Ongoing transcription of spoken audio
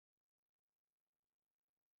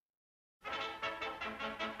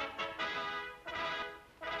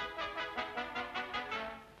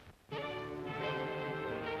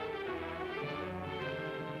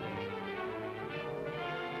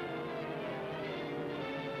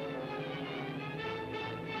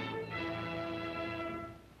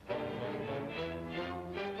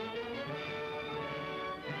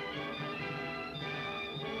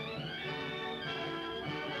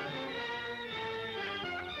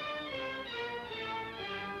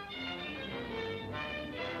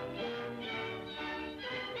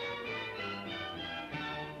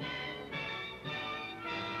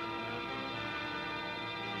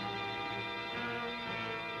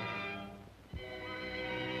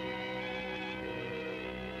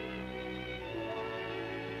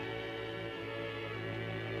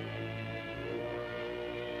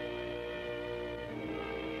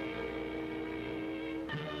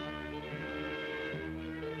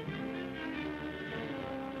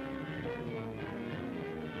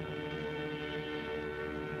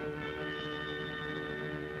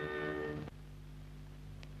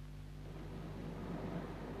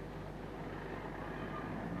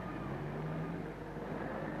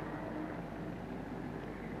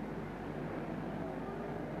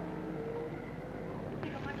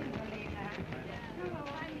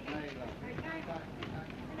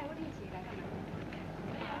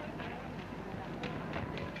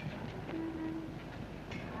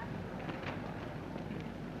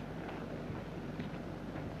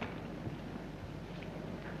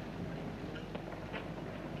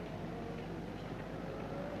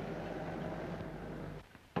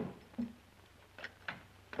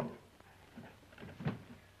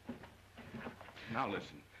Now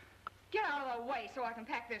listen. Get out of the way so I can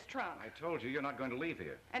pack this trunk. I told you you're not going to leave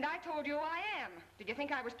here. And I told you I am. Did you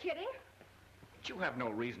think I was kidding? But you have no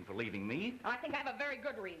reason for leaving me. I think I have a very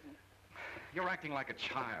good reason. You're acting like a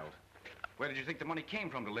child. Where did you think the money came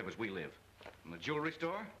from to live as we live? From the jewelry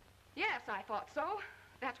store? Yes, I thought so.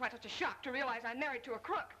 That's why it's such a shock to realize I'm married to a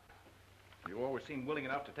crook. You always seemed willing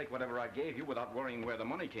enough to take whatever I gave you without worrying where the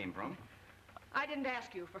money came from. I didn't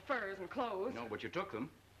ask you for furs and clothes. No, but you took them.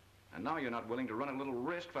 And now you're not willing to run a little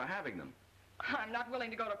risk for having them. I'm not willing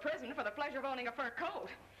to go to prison for the pleasure of owning a fur coat.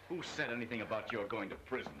 Who said anything about your going to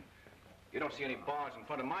prison? You don't see any bars in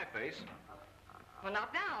front of my face. Well,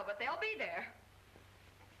 not now, but they'll be there.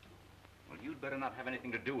 Well, you'd better not have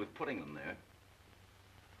anything to do with putting them there.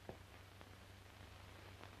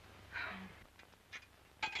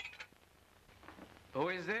 Who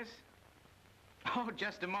is this? Oh,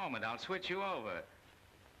 just a moment. I'll switch you over.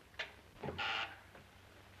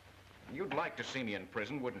 You'd like to see me in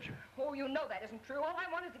prison, wouldn't you? Oh, you know that isn't true. All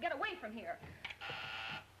I want is to get away from here.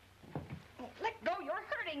 Oh, let go. You're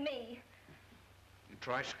hurting me. You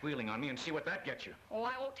try squealing on me and see what that gets you. Oh,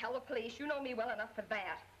 I won't tell the police. You know me well enough for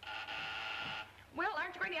that. Well,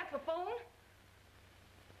 aren't you going to answer the phone?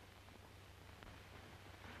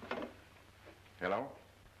 Hello?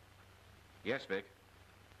 Yes, Vic.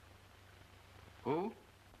 Who?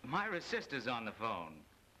 Myra's sister's on the phone.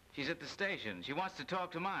 She's at the station. She wants to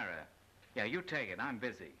talk to Myra. Yeah, you take it. I'm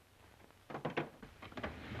busy.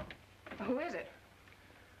 Who is it?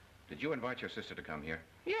 Did you invite your sister to come here?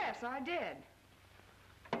 Yes, I did.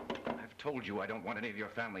 I've told you I don't want any of your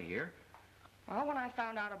family here. Well, when I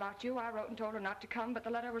found out about you, I wrote and told her not to come, but the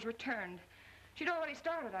letter was returned. She'd already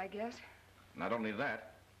started, I guess. Not only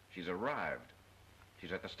that, she's arrived.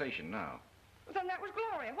 She's at the station now. Well, then that was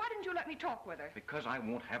Gloria. Why didn't you let me talk with her? Because I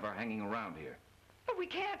won't have her hanging around here. But we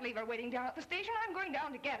can't leave her waiting down at the station. I'm going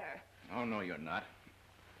down to get her. Oh, no, you're not.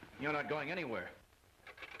 You're not going anywhere.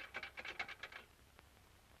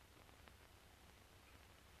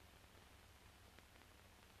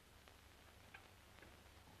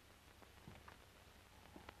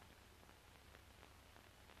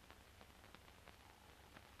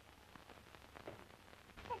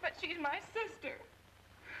 Oh, but she's my sister.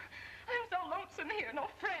 I'm so lonesome here. No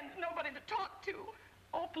friends, nobody to talk to.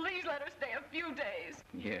 Oh, please let her stay a few days.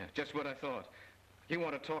 Yeah, just what I thought. You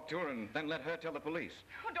want to talk to her and then let her tell the police.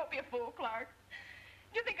 Oh, don't be a fool, Clark.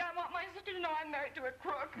 Do you think I want my sister to know I'm married to a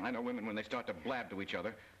crook? I know women when they start to blab to each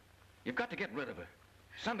other. You've got to get rid of her.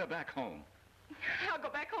 Send her back home. I'll go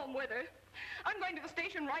back home with her. I'm going to the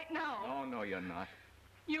station right now. Oh, no, you're not.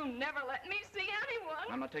 You never let me see anyone.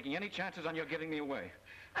 I'm not taking any chances on your giving me away.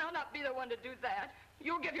 I'll not be the one to do that.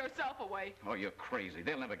 You'll give yourself away. Oh, you're crazy.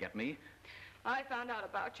 They'll never get me. I found out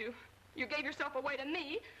about you. You gave yourself away to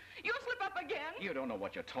me. You'll slip up again. You don't know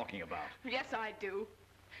what you're talking about. Yes, I do.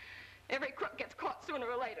 Every crook gets caught sooner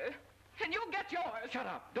or later. And you'll get yours. Shut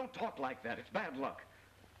up. Don't talk like that. It's bad luck.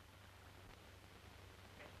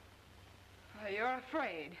 You're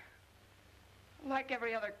afraid. Like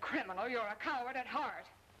every other criminal, you're a coward at heart.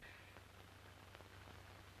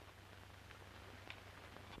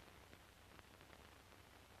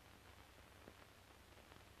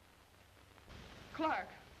 Clark,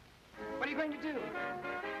 what are you going to do?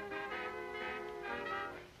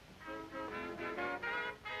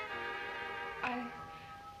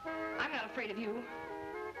 I'm not afraid of you.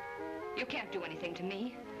 You can't do anything to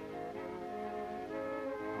me.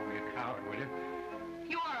 Oh, you coward, will you?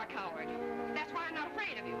 You are a coward. That's why I'm not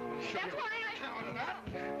afraid of you. Sure That's you're why I... coward, huh?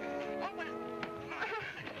 Oh, but...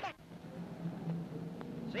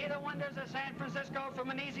 See the wonders of San Francisco from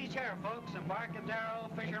an easy chair, folks. Embarcadero,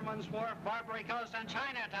 Fisherman's Wharf, Barbary Coast, and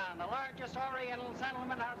Chinatown, the largest Oriental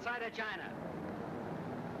settlement outside of China.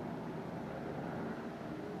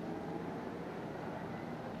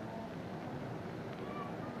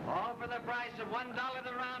 All for the price of $1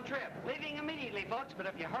 the round trip. Leaving immediately, folks, but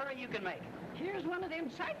if you hurry, you can make it. Here's one of them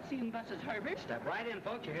sightseeing buses, Herbert. Step right in,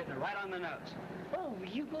 folks. You're hitting it right on the nose. Oh,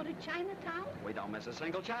 you go to Chinatown? We don't miss a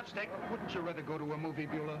single chopstick. Wouldn't you rather go to a movie,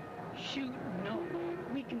 Beulah? Shoot, no.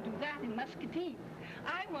 We can do that in Muscatine.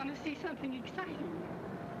 I want to see something exciting.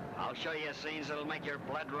 I'll show you scenes that'll make your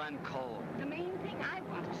blood run cold. The main thing I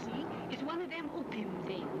want to see is one of them opium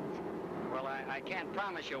things. Well, I can't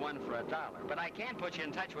promise you one for $1, but I can put you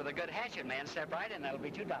in touch with a good hatchet man. Step right in, that'll be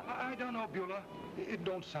 $2. I don't know, Beulah. It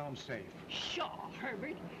don't sound safe. Sure,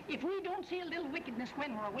 Herbert. If we don't see a little wickedness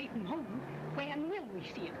when we're away from home, when will we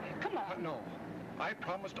see it? Come on. No. I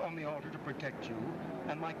promised on the altar to protect you,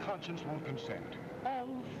 and my conscience won't consent.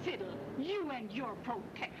 Oh, fiddle. You and your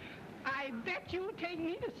protect. I bet you'll take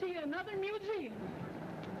me to see another museum.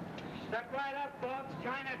 Step right up, folks.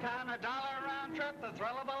 Chinatown, $1 round trip, the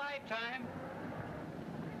thrill of a lifetime.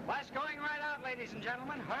 Bus going right out, ladies and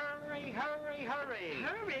gentlemen. Hurry, hurry, hurry.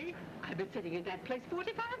 Hurry! I've been sitting in that place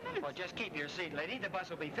 45 minutes. Well, just keep your seat, lady. The bus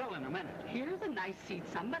will be filled in a minute. Here's a nice seat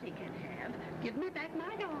somebody can have. Give me back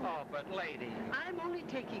my dog. Oh, but lady. I'm only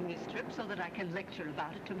taking this trip so that I can lecture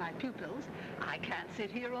about it to my pupils. I can't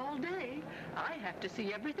sit here all day. I have to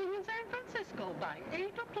see everything in San Francisco by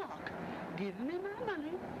 8 o'clock. Give me my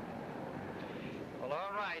money. Well,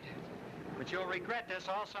 all right. But you'll regret this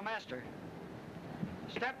all semester.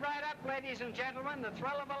 Step right up, ladies and gentlemen. The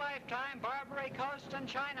thrill of a lifetime, Barbary Coast and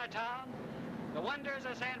Chinatown. The wonders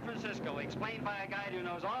of San Francisco, explained by a guide who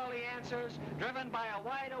knows all the answers, driven by a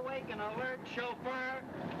wide-awake and alert chauffeur.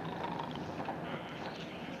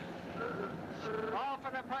 All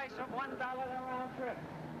for the price of $1 a round trip.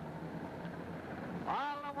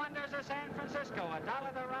 All the wonders of San Francisco,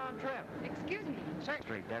 $1 the round trip. Excuse me. 6th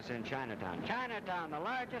Street, that's in Chinatown. Chinatown, the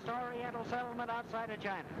largest Oriental settlement outside of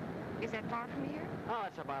China. Is that far from here? Oh,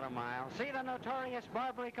 it's about a mile. See the notorious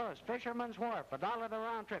Barbary Coast, Fisherman's Wharf, $1 the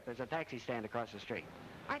round trip. There's a taxi stand across the street.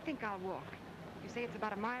 I think I'll walk. You say it's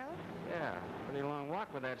about a mile? Yeah, pretty long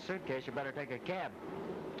walk with that suitcase. You better take a cab.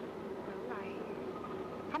 Well,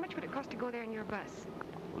 how much would it cost to go there in your bus?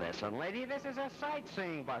 Listen, lady, this is a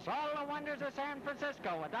sightseeing bus. All the wonders of San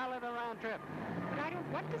Francisco, $1 the round trip. But I don't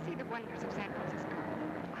want to see the wonders of San Francisco.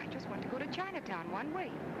 I just want to go to Chinatown one way.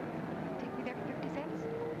 Take me there for 50 cents?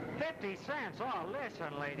 50 cents? Oh,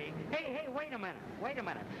 listen, lady. Hey, wait a minute. Wait a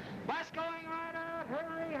minute. Bus going right out.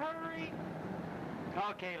 Hurry, hurry.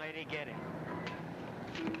 Okay, lady, get in.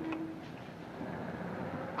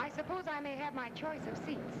 I suppose I may have my choice of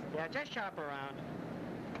seats. Yeah, just shop around.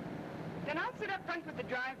 Then I'll sit up front with the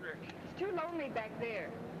driver. It's too lonely back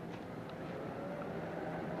there.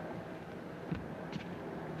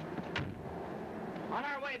 On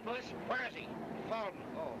our way, Puss. Where is he? Phone.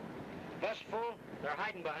 Oh. Bus full? They're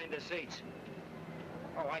hiding behind the seats.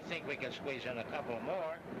 Oh, I think we can squeeze in a couple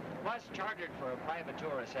more. Bus chartered for a private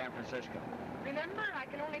tour of San Francisco. Remember, I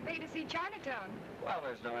can only pay to see Chinatown. Well,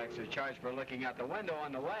 there's no extra charge for looking out the window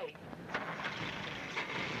on the way.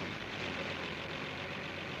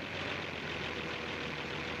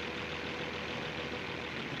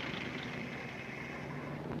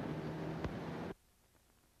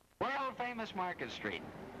 World-famous Market Street.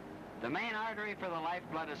 The main artery for the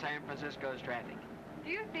lifeblood of San Francisco's traffic. Do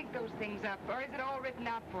you think those things up, or is it all written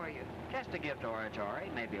out for you? Just a gift oratory,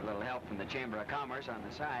 maybe a little help from the Chamber of Commerce on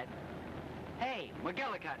the side. Hey,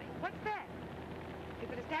 McGillicuddy. What's that? Is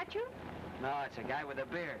it a statue? No, it's a guy with a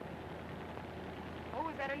beard. Oh,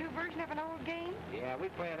 is that a new version of an old game? Yeah, we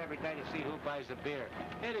play it every day to see who buys the beer.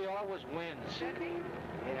 Eddie always wins.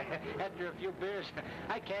 Yeah, after a few beers,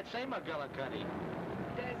 I can't say McGillicuddy.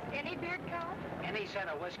 Does any beard count? Any set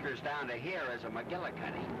of whiskers down to here is a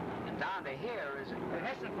McGillicuddy. And down to here is a...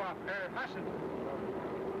 Hassan.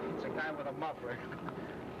 It's a guy with a muffler.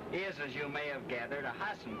 He is, as you may have gathered, a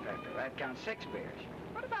Hassenfechter. That counts 6 beers.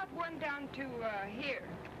 What about one down to here?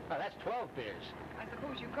 Oh, that's 12 beers. I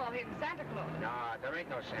suppose you call him Santa Claus. No, there ain't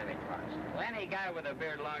no Santa Claus. Well, any guy with a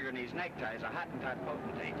beard longer than his necktie is a Hottentot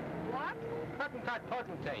potentate. What? Hottentot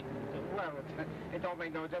potentate. Well, it don't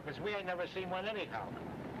make no difference. We ain't never seen one anyhow.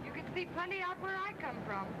 You can see plenty out where I come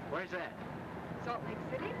from. Where's that? Salt Lake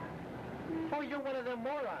City? Oh, you're one of them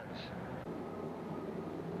morons.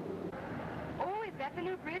 Oh, is that the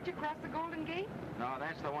new bridge across the Golden Gate? No,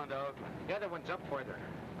 that's the one to Oakland. The other one's up further.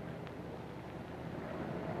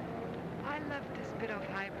 I love to spit off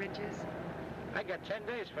high bridges. I got 10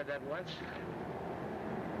 days for that once.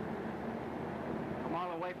 Come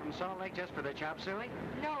all the way from Salt Lake just for the chop suey?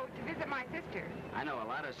 No, to visit my sister. I know a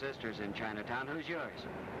lot of sisters in Chinatown. Who's yours?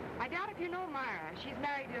 I doubt if you know Myra. She's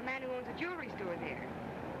married to a man who owns a jewelry store there.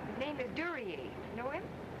 His name is Duryea. Know him?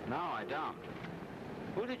 No, I don't.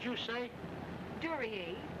 Who did you say?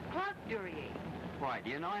 Duryea. Clark Duryea. Why,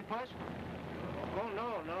 do you know him, Puss? Oh,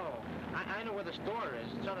 no. I know where the store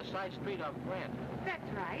is. It's on a side street off Grant.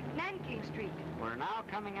 That's right, Nanking Street. We're now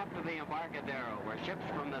coming up to the Embarcadero, where ships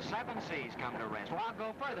from the 7 seas come to rest. Well, I'll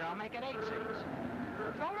go further. I'll make it 8 seas.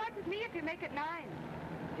 It's all right with me if you make it 9.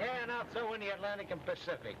 Yeah, and I'll throw in the Atlantic and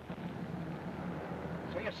Pacific.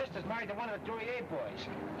 So your sister's married to one of the Duryea boys?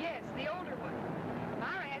 Yes, the older one.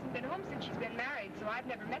 Myra hasn't been home since she's been married, so I've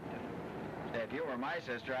never met them. If you were my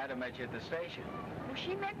sister, I'd have met you at the station. Well,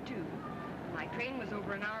 she meant to. My train was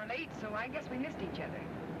over an hour late, so I guess we missed each other.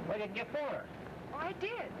 Why didn't you for her? Oh, I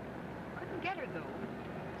did. Couldn't get her, though.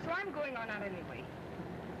 So I'm going on out anyway.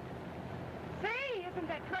 Say, isn't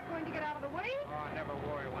that truck going to get out of the way? Oh, never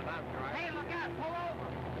worry when I'm driving. Hey, look out. Pull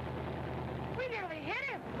over. We nearly hit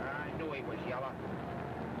him. I knew he was yellow.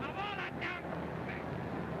 Come on,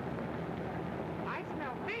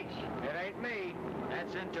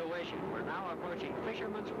 approaching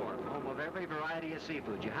Fisherman's Wharf, home of every variety of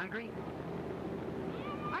seafood. You hungry?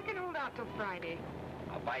 I can hold out till Friday.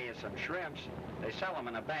 I'll buy you some shrimps. They sell them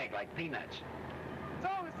in a bag like peanuts. It's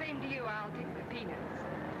all the same to you. I'll take the peanuts.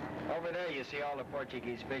 Over there you see all the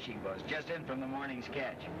Portuguese fishing boats, just in from the morning's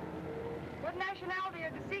catch. What nationality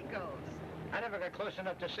are the seagulls? I never got close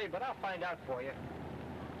enough to see, but I'll find out for you.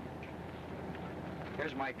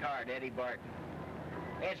 Here's my card, Eddie Barton.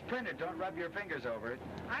 It's printed. Don't rub your fingers over it.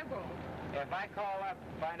 I won't. If I call up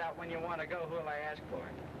and find out when you want to go, who'll I ask for?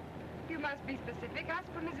 You must be specific. Ask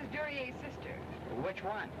for Mrs. Durier's sister. Which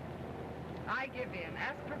one? I give in.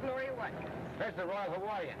 Ask for Gloria Watkins. There's the Royal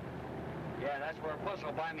Hawaiian. Yeah, that's where Puss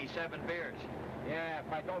will buy me 7 beers. Yeah,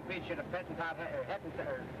 if I don't beat you to Pattentot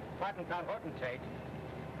Hottentate.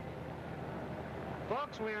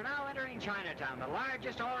 Folks, we are now entering Chinatown, the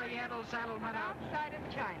largest Oriental settlement Outside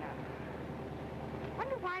of China.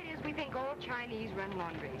 Wonder why it is we think all Chinese run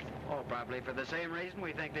laundries. Oh, probably for the same reason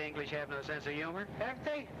we think the English have no sense of humor. Have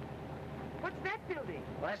they? What's that building?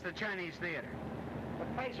 Well, that's the Chinese theater. The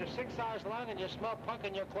plays are 6 hours long and you smell punk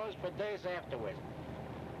in your clothes for days afterward.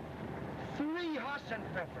 3 horse and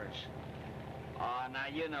peppers. Oh, now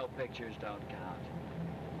you know pictures don't count.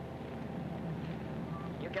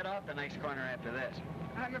 You get off the next corner after this.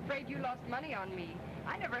 I'm afraid you lost money on me.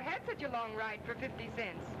 I never had such a long ride for 50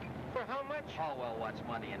 cents. For how much? Oh, well, what's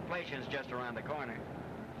money? Inflation's just around the corner.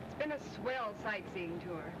 It's been a swell sightseeing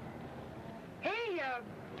tour. Hey,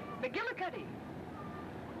 McGillicuddy.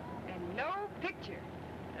 And no picture.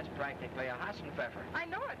 That's practically a Hassenpfeffer. I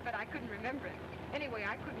know it, but I couldn't remember it. Anyway,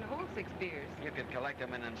 I couldn't hold 6 beers. You could collect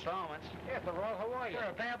them in installments. Yeah, the Royal Hawaiian.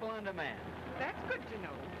 Sure, payable on demand. That's good to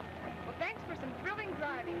know. Well, thanks for some thrilling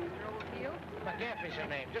driving, Mr. Oldfield. McGaffey's her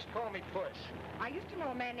name. Just call me Puss. I used to know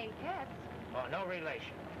a man named Katz. Oh, no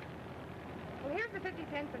relation. Well, here's the 50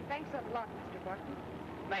 cents, and thanks a lot, Mr. Barton.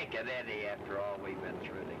 Make it Eddie after all we've been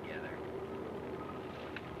through together.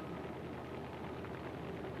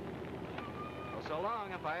 Well, so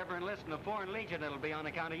long. If I ever enlist in the Foreign Legion, it'll be on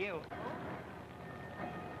account of you.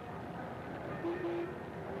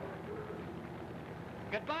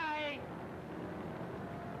 Goodbye.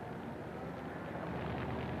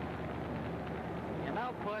 You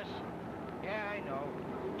know, Puss, Yeah, I know.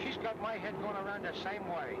 She's got my head going around the same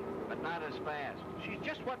way. but not as fast. She's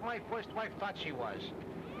just what my first wife thought she was.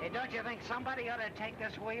 Hey, don't you think somebody ought to take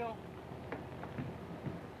this wheel?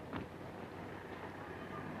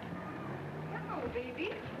 Hello,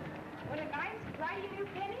 baby. What a nice, bright new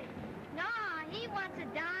penny. No, he wants a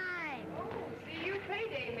dime. Oh, see you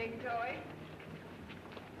payday, big toy.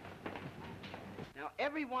 Now,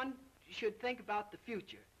 everyone should think about the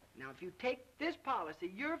future. Now, if you take this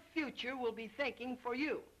policy, your future will be thinking for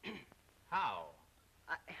you. How?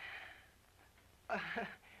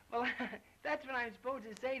 Well, that's what I'm supposed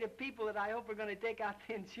to say to people that I hope are going to take out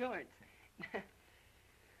the insurance.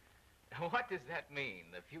 What does that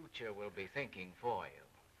mean? The future will be thinking for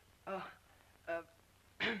you.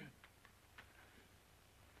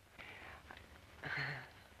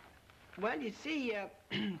 Well, you see,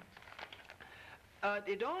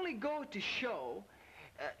 it only goes to show,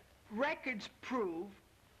 records prove.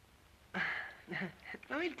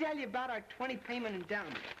 Let me tell you about our 20 payment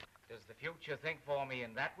endowment. Does the future think for me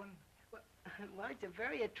in that one? Well, it's a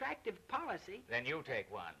very attractive policy. Then you take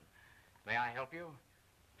one. May I help you?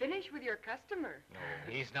 Finish with your customer. No,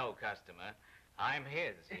 he's no customer. I'm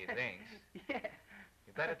his, he thinks. Yeah.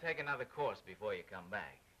 You better take another course before you come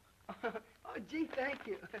back. Oh, gee, thank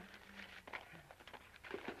you.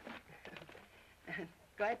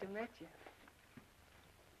 Glad to meet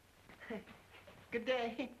you. Good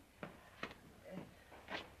day.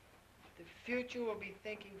 The future will be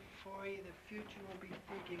thinking for you. The future will be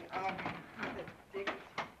thinking of the Dickens.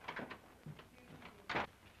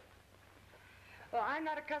 Well, I'm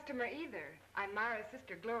not a customer either. I'm Myra's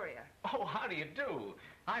sister, Gloria. Oh, how do you do?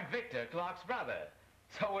 I'm Victor, Clark's brother.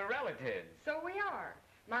 So we're relatives. So we are.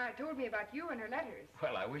 Myra told me about you and her letters.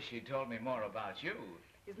 Well, I wish she'd told me more about you.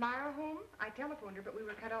 Is Myra home? I telephoned her, but we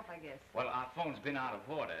were cut off, I guess. Well, our phone's been out of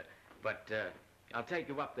order, but I'll take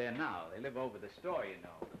you up there now. They live over the store, you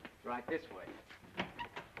know. It's right this way.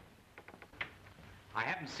 I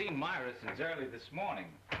haven't seen Myra since early this morning.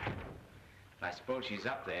 I suppose she's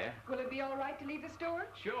up there. Will it be all right to leave the store?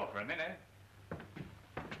 Sure, for a minute.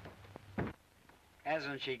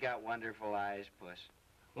 Hasn't she got wonderful eyes, Puss?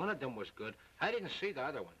 One of them was good. I didn't see the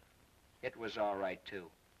other one. It was all right, too.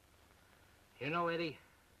 You know, Eddie,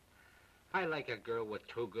 I like a girl with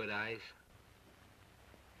 2 good eyes.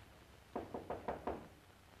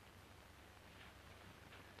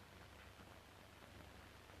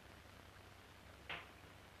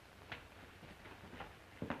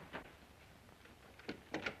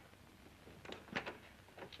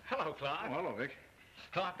 Hello, Clark. Oh, hello, Vic.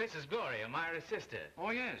 Clark, this is Gloria, Myra's sister.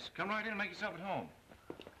 Oh, yes. Come right in and make yourself at home.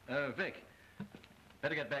 Vic,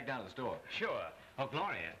 better get back down to the store. Sure. Oh,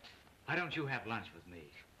 Gloria, why don't you have lunch with me?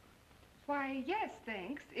 Why, yes,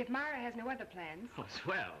 thanks. If Myra has no other plans. Oh,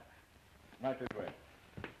 swell. Right this way.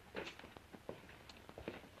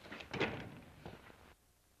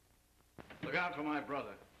 Look out for my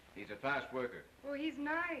brother. He's a fast worker. Oh, he's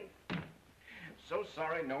nice. So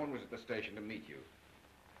sorry no one was at the station to meet you.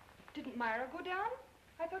 Didn't Myra go down?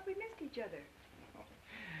 I thought we missed each other.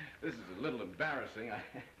 This is a little embarrassing.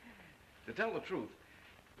 To tell the truth,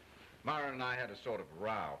 Myra and I had a sort of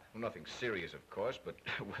row. Well, nothing serious, of course, but,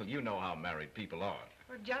 well, you know how married people are.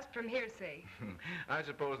 Or just from hearsay. I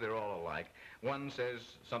suppose they're all alike. One says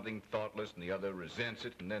something thoughtless and the other resents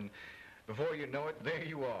it, and then before you know it, there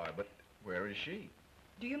you are. But where is she?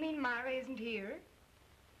 Do you mean Myra isn't here?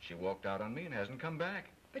 She walked out on me and hasn't come back.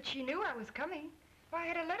 But she knew I was coming. Well, I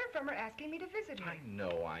had a letter from her asking me to visit her. I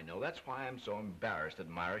know. That's why I'm so embarrassed that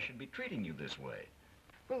Myra should be treating you this way.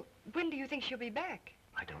 Well, when do you think she'll be back?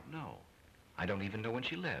 I don't know. I don't even know when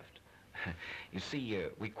she left. You see,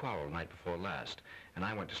 we quarreled the night before last, and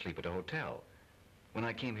I went to sleep at a hotel. When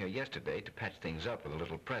I came here yesterday to patch things up with a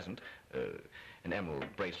little present, an emerald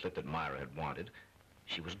bracelet that Myra had wanted,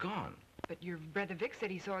 she was gone. But your brother Vic said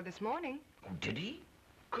he saw her this morning. Oh, did he?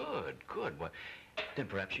 Good. Well, then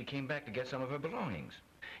perhaps she came back to get some of her belongings.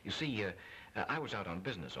 You see, I was out on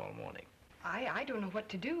business all morning. I don't know what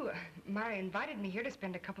to do. Myra invited me here to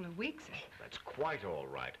spend a couple of weeks. Oh, that's quite all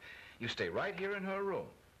right. You stay right here in her room.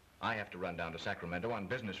 I have to run down to Sacramento on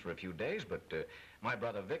business for a few days, but my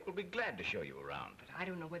brother Vic will be glad to show you around. But I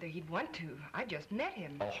don't know whether he'd want to. I just met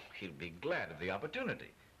him. Oh, he'll be glad of the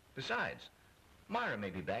opportunity. Besides, Myra may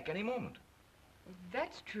be back any moment.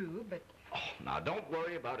 That's true, but... Oh, now, don't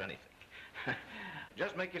worry about anything.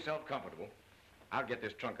 Just make yourself comfortable. I'll get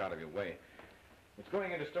this trunk out of your way. It's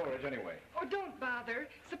going into storage anyway. Oh, don't bother.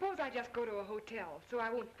 Suppose I just go to a hotel, so I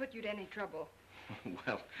won't put you to any trouble.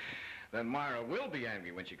 Well, then Myra will be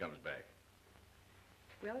angry when she comes back.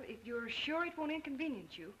 Well, if you're sure it won't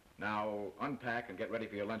inconvenience you. Now, unpack and get ready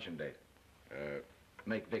for your luncheon date.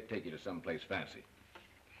 Make Vic take you to someplace fancy.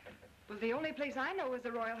 Well, the only place I know is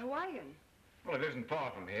the Royal Hawaiian. Well, it isn't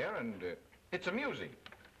far from here, and it's amusing.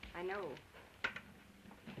 I know.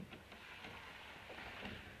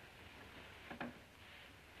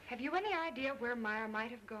 Have you any idea where Myra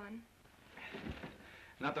might have gone?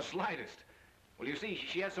 Not the slightest. Well, you see,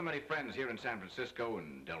 she has so many friends here in San Francisco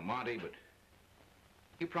and Del Monte, but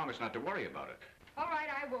you promised not to worry about it. All right,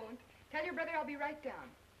 I won't. Tell your brother I'll be right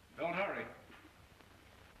down. Don't hurry.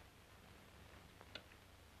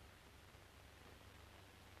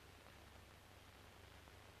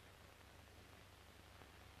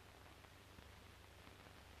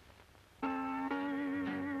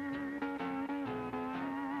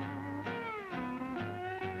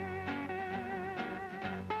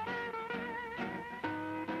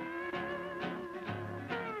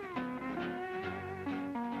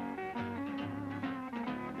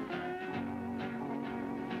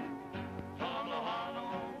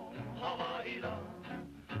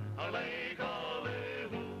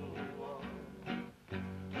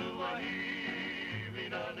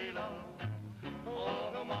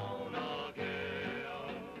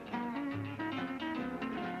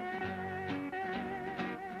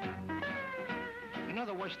 You know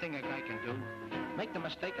the worst thing a guy can do? Make the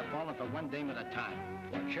mistake of falling for one dame at a time.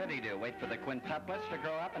 What should he do? Wait for the quintuplets to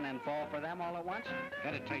grow up and then fall for them all at once?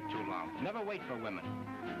 That'd take too long. Never wait for women.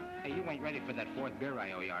 Hey, you ain't ready for that fourth beer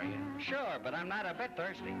I owe you, are you? Sure, but I'm not a bit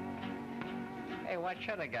thirsty. Hey, what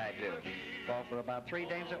should a guy do? Fall for about 3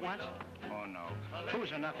 dames at once? Oh, no.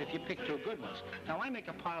 Two's enough if you pick 2 good ones. Now, I make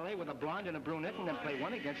a parlay with a blonde and a brunette and then play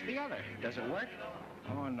one against the other. Does it work?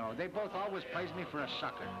 Oh, no. They both always plays me for a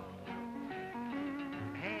sucker.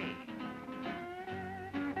 Hey.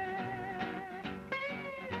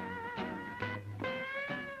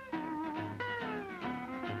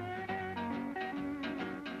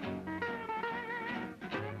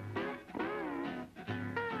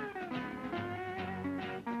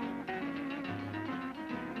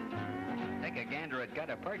 Got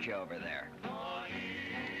a perch over there.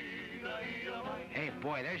 Hey,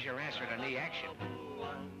 boy, there's your answer to knee action.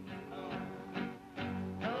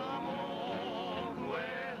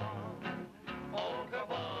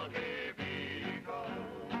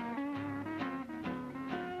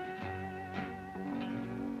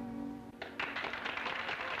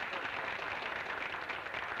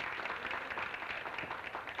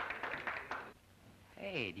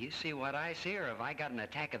 Hey, do you see what I see, or have I got an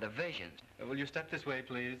attack of the visions? Will you step this way,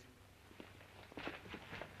 please?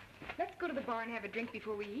 Let's go to the bar and have a drink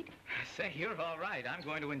before we eat. Say, you're all right. I'm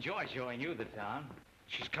going to enjoy showing you the town.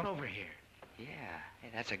 She's come over here. Yeah, hey,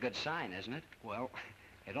 that's a good sign, isn't it? Well,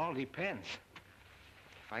 it all depends.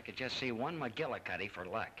 If I could just see one McGillicuddy for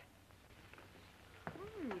luck.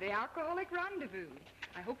 The alcoholic rendezvous.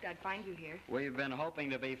 I hoped I'd find you here. We've been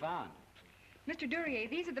hoping to be found. Mr. Duryea,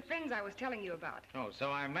 these are the friends I was telling you about. Oh,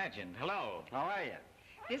 so I imagined. Hello. How are you?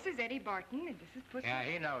 This is Eddie Barton, and this is Pussy. Yeah,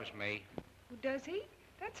 he knows me. Oh, does he?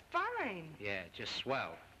 That's fine. Yeah, just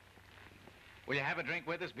swell. Will you have a drink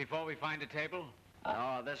with us before we find a table?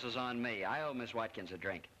 Oh, this is on me. I owe Miss Watkins a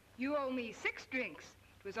drink. You owe me 6 drinks.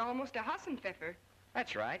 It was almost a Hassenpfeffer.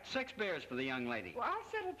 That's right. 6 beers for the young lady. Well,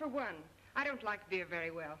 I'll settle for 1. I don't like beer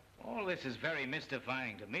very well. All this is very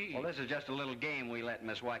mystifying to me. Well, this is just a little game we let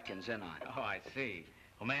Miss Watkins in on. Oh, I see.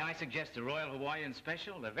 Well, may I suggest the Royal Hawaiian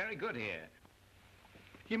Special? They're very good here.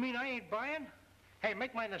 You mean I ain't buying? Hey,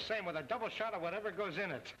 make mine the same with a double shot of whatever goes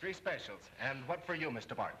in it. 3 specials. And what for you,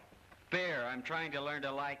 Mr. Barton? Beer. I'm trying to learn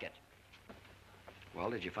to like it. Well,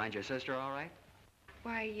 did you find your sister all right?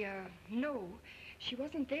 Why, no. She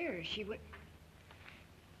wasn't there. She went...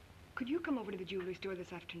 Could you come over to the jewelry store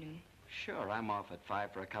this afternoon? Sure, I'm off at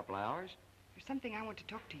 5 for a couple of hours. There's something I want to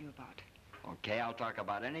talk to you about. Okay, I'll talk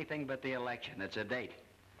about anything but the election. It's a date.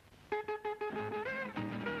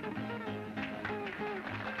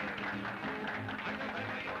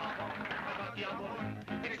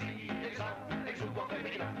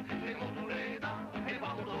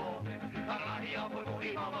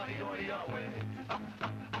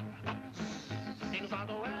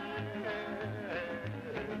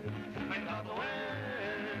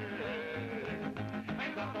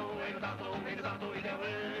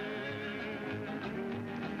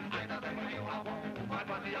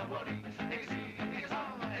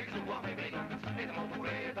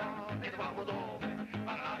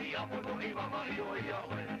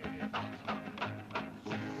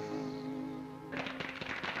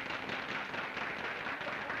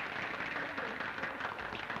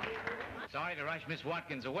 Sorry to rush Miss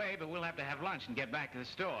Watkins away, but we'll have to have lunch and get back to the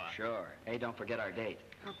store. Sure. Hey, don't forget our date.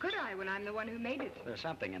 How could I when I'm the one who made it? There's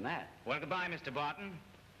something in that. Well, goodbye, Mr. Barton.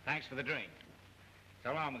 Thanks for the drink.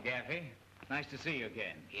 So long, McGaffey. Nice to see you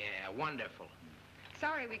again. Yeah, wonderful.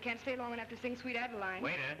 Sorry we can't stay long enough to sing Sweet Adeline.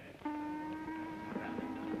 Waiter.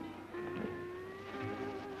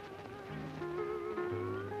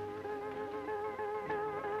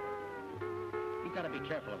 You gotta be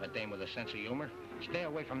careful of a dame with a sense of humor. Stay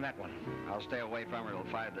away from that one. I'll stay away from her till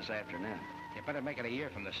 5 this afternoon. You better make it a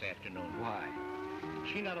year from this afternoon. Why?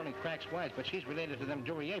 She not only cracks wise, but she's related to them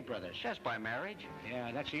Duryea brothers. Just by marriage?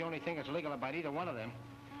 Yeah, that's the only thing that's legal about either one of them.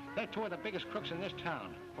 They're 2 of the biggest crooks in this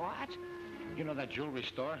town. What? You know that jewelry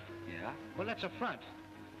store? Yeah? Well, that's a front.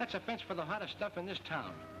 That's a fence for the hottest stuff in this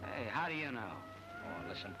town. Hey, how do you know? Oh,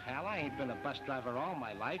 listen, pal, I ain't been a bus driver all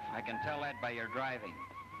my life. I can tell that by your driving.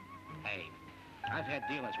 Hey, I've had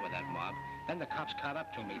dealings with that mob. Then the cops caught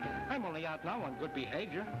up to me. I'm only out now on good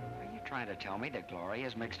behavior. Are you trying to tell me that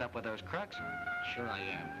Gloria's mixed up with those crooks? Sure I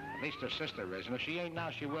am. At least her sister is, and if she ain't now,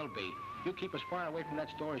 she will be. You keep as far away from that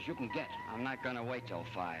store as you can get. I'm not gonna wait till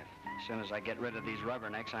 5. As soon as I get rid of these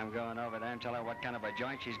rubbernecks, I'm going over there and tell her what kind of a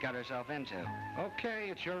joint she's got herself into. Okay,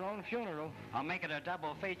 it's your own funeral. I'll make it a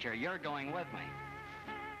double feature. You're going with me.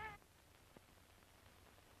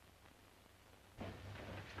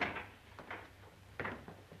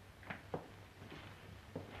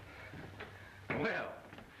 Well,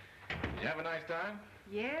 did you have a nice time?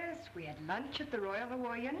 Yes, we had lunch at the Royal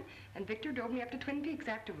Hawaiian, and Victor drove me up to Twin Peaks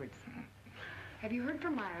afterwards. Have you heard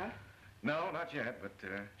from Myra? No, not yet, but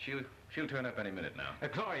she'll turn up any minute now.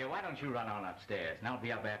 Gloria, why don't you run on upstairs? And I'll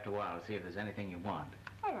be up after a while to see if there's anything you want.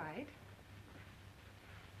 All right.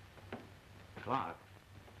 Clark.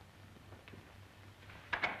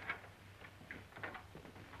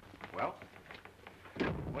 Well,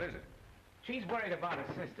 what is it? She's worried about her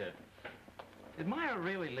sister. Did Myra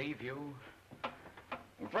really leave you?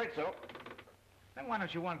 I'm afraid so. Then why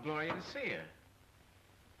don't you want Gloria to see her?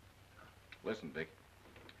 Listen, Dick.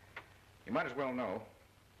 You might as well know.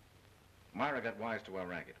 Myra got wise to our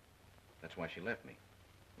racket. That's why she left me.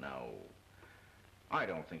 Now, I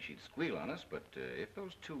don't think she'd squeal on us, but if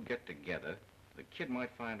those 2 get together, the kid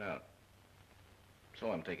might find out.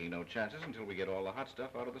 So I'm taking no chances until we get all the hot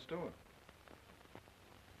stuff out of the store.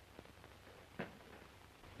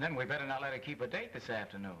 Then we better not let her keep a date this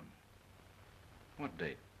afternoon. What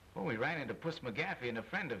date? Well, we ran into Puss McGaffey and a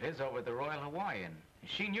friend of his over at the Royal Hawaiian.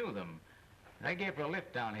 She knew them. I gave her a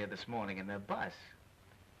lift down here this morning in their bus.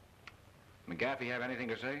 McGaffey have anything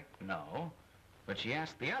to say? No, but she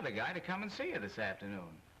asked the other guy to come and see her this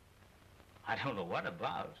afternoon. I don't know what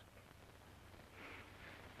about.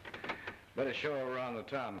 Better show her around the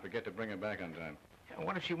town and forget to bring her back on time. Yeah,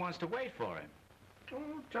 what if she wants to wait for him?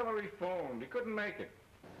 Oh, tell her he phoned. He couldn't make it.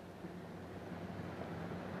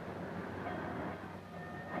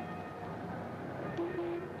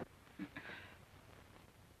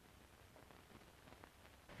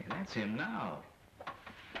 Hey, that's him now.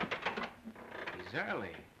 He's early.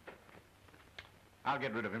 I'll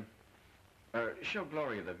get rid of him. Show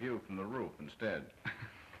Gloria the view from the roof instead.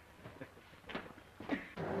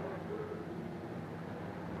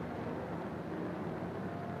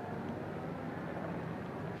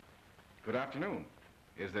 Good afternoon.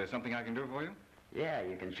 Is there something I can do for you? Yeah,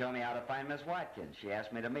 you can show me how to find Miss Watkins. She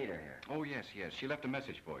asked me to meet her here. Oh, yes, yes. She left a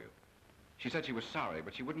message for you. She said she was sorry,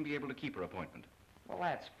 but she wouldn't be able to keep her appointment. Well,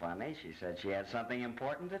 that's funny. She said she had something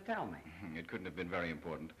important to tell me. It couldn't have been very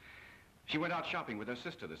important. She went out shopping with her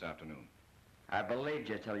sister this afternoon. I believed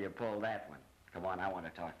you till you pulled that one. Come on, I want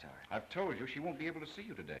to talk to her. I've told you she won't be able to see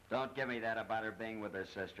you today. Don't give me that about her being with her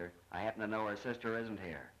sister. I happen to know her sister isn't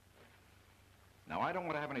here. Now, I don't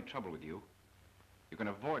want to have any trouble with you. You can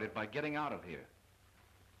avoid it by getting out of here.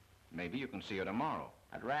 Maybe you can see her tomorrow.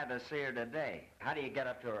 I'd rather see her today. How do you get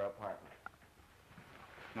up to her apartment?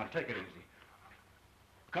 Now, take it easy.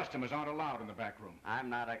 Customers aren't allowed in the back room. I'm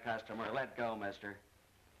not a customer. Let go, mister.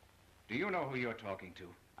 Do you know who you're talking to?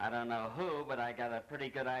 I don't know who, but I got a pretty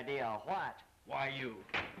good idea of what. Why, you.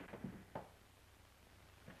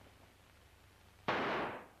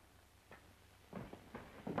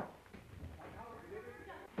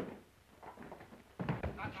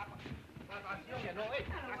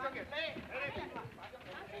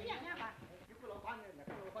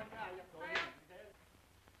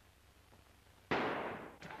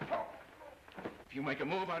 If you make a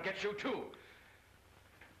move, I'll get you too.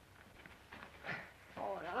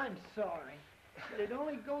 Oh, I'm sorry. But it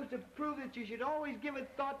only goes to prove that you should always give a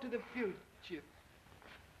thought to the future.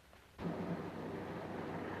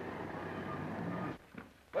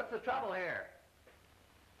 What's the trouble here?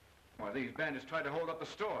 Why, these bandits tried to hold up the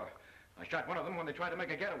store. I shot one of them when they tried to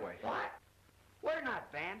make a getaway. What? We're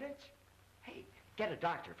not bandits. Hey, get a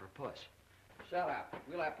doctor for Puss. Shut up.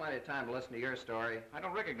 We'll have plenty of time to listen to your story. I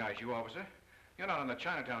don't recognize you, officer. You're not on the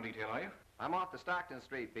Chinatown detail, are you? I'm off the Stockton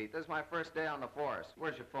Street beat. This is my first day on the force.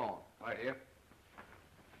 Where's your phone? Right here.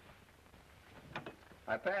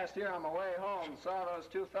 I passed here on my way home and saw those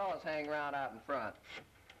two fellas hanging around out in front.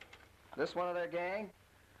 This one of their gang?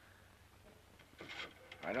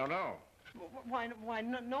 I don't know. Why,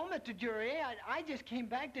 no, Mr. Jury. I just came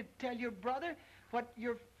back to tell your brother what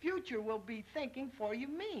your future will be thinking for you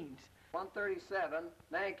means. 137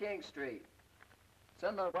 Nanking Street.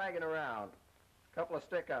 Send the wagon around. Couple of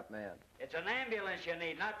stick-up men. It's an ambulance you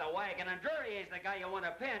need, not the wagon. And Drury is the guy you want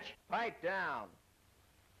to pinch. Pipe down.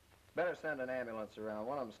 Better send an ambulance around.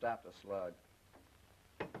 One of them stopped a slug.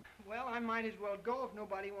 Well, I might as well go if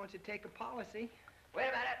nobody wants to take a policy. Wait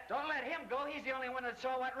a minute. Don't let him go. He's the only one that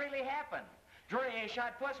saw what really happened. Drury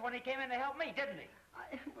shot Puss when he came in to help me, didn't he?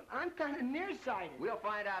 I'm kind of nearsighted. We'll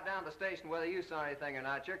find out down at the station whether you saw anything or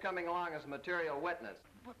not. You're coming along as a material witness.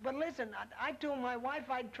 But listen, I told my wife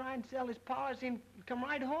I'd try and sell his policy and come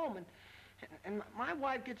right home. And my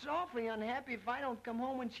wife gets awfully unhappy if I don't come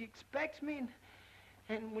home when she expects me.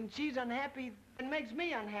 And when she's unhappy, it makes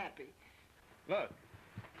me unhappy. Look,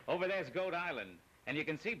 over there's Goat Island, and you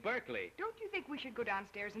can see Berkeley. Don't you think we should go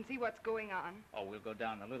downstairs and see what's going on? Oh, we'll go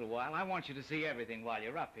down in a little while. I want you to see everything while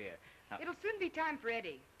you're up here. Now, It'll soon be time for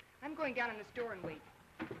Eddie. I'm going down in the store and wait.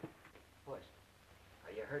 Puss,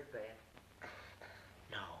 are you hurt bad?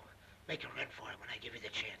 No. Make a run for it when I give you the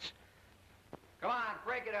chance. Come on,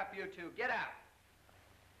 break it up, you two. Get out.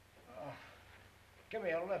 Give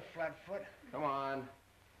me a lift, Flatfoot. Come on.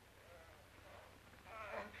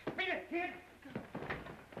 Beat it, kid!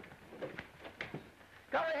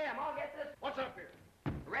 Cover him. I'll get this. What's up here?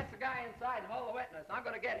 Arrest the guy inside and hold the witness. I'm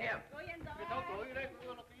going to get him.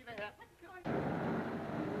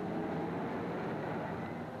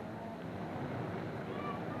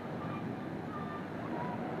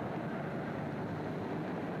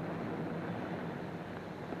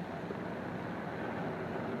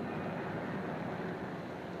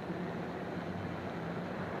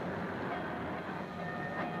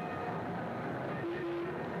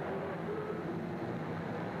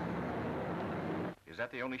 Is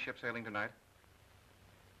that the only ship sailing tonight?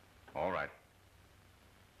 All right.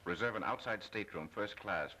 Reserve an outside stateroom, first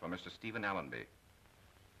class, for Mr. Stephen Allenby.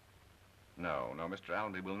 No, Mr.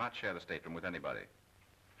 Allenby will not share the stateroom with anybody.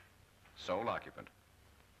 Sole occupant.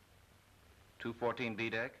 214B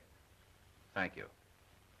deck? Thank you.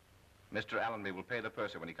 Mr. Allenby will pay the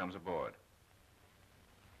purser when he comes aboard.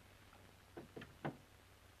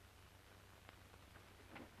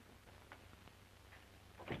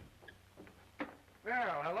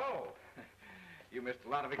 Well, hello. You missed a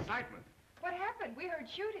lot of excitement. What happened? We heard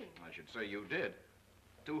shooting. I should say you did.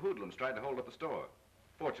 2 hoodlums tried to hold up the store.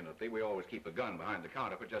 Fortunately, we always keep a gun behind the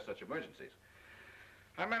counter for just such emergencies.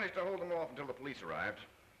 I managed to hold them off until the police arrived.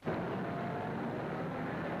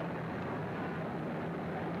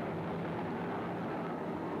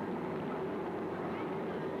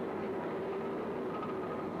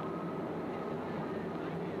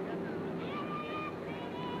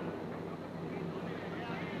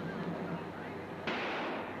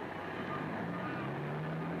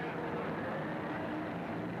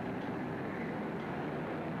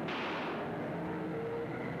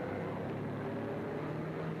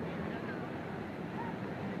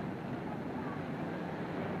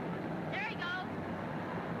 There he goes.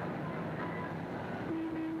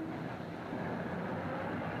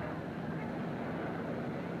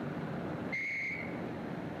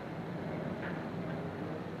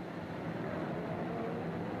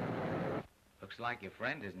 Looks like your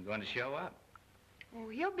friend isn't going to show up. Oh,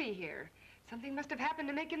 he'll be here. Something must have happened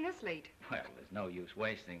to make him this late. Well, there's no use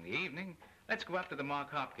wasting the evening. Let's go up to the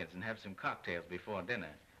Mark Hopkins and have some cocktails before dinner.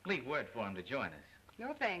 Leave word for him to join us.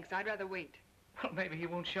 No thanks. I'd rather wait. Well, maybe he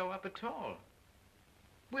won't show up at all.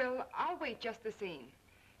 Well, I'll wait just the same.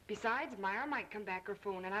 Besides, Myra might come back or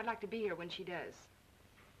phone, and I'd like to be here when she does.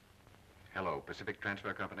 Hello, Pacific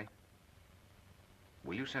Transfer Company.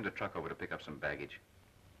 Will you send a truck over to pick up some baggage?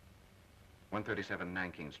 137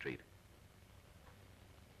 Nanking Street.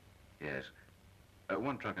 Yes.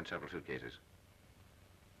 1 trunk and several suitcases.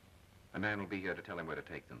 A man will be here to tell him where to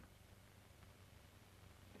take them.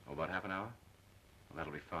 Oh, about half an hour? Well,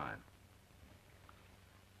 that'll be fine.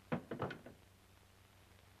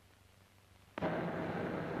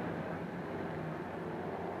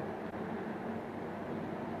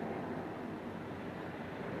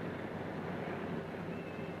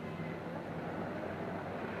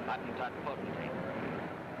 Hottentot potentate.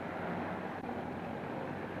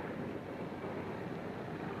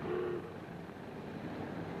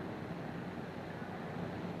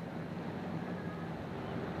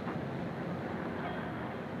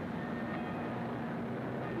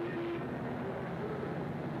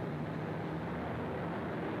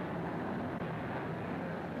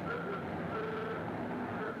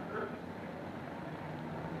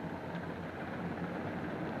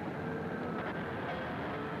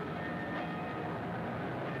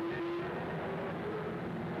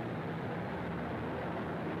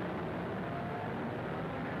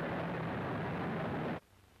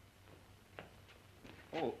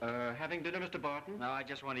 Oh, having dinner, Mr. Barton? No, I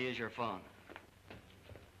just want to use your phone.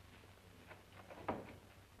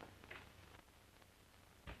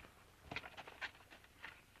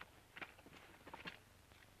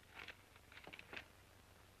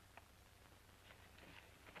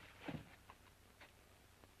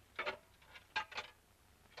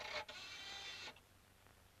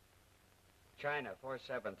 China,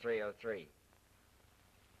 47303.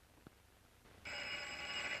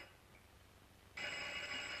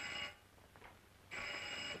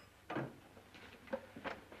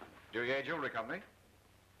 Duryea Jewelry Company?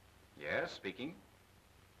 Yes, speaking.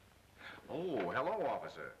 Oh, hello,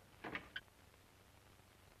 officer.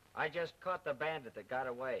 I just caught the bandit that got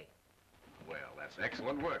away. Well, that's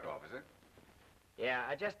excellent work, officer. Yeah,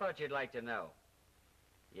 I just thought you'd like to know.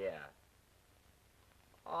 Yeah.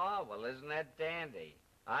 Oh, well, isn't that dandy?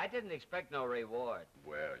 I didn't expect no reward.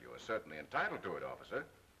 Well, you're certainly entitled to it, officer.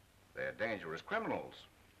 They're dangerous criminals.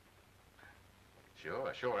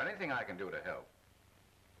 Sure. Anything I can do to help.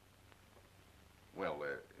 Well,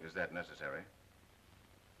 is that necessary?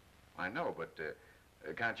 I know, but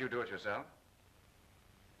can't you do it yourself?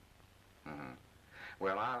 Mm-hmm.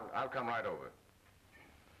 Well, I'll come right over.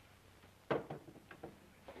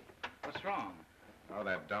 What's wrong? Oh,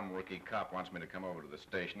 that dumb rookie cop wants me to come over to the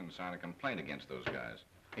station and sign a complaint against those guys.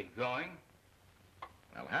 Are you going?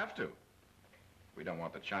 I'll have to. We don't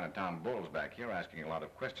want the Chinatown bulls back here asking a lot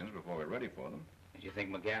of questions before we're ready for them. Do you think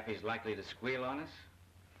McGaffey's likely to squeal on us?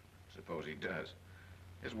 Suppose he does.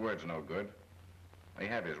 His word's no good. They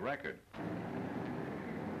have his record.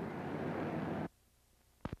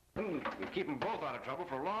 We keep them both out of trouble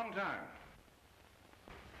for a long time.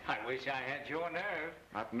 I wish I had your nerve.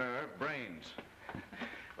 Not nerve, brains.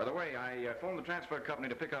 By the way, I phoned the transfer company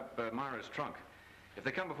to pick up Myra's trunk. If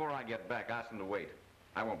they come before I get back, ask them to wait.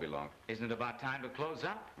 I won't be long. Isn't it about time to close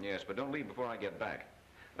up? Yes, but don't leave before I get back.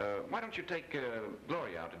 Why don't you take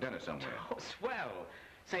Gloria out to dinner somewhere? Oh, swell.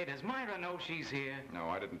 Say, does Myra know she's here? No,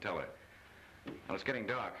 I didn't tell her. Well, it's getting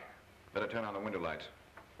dark. Better turn on the window lights.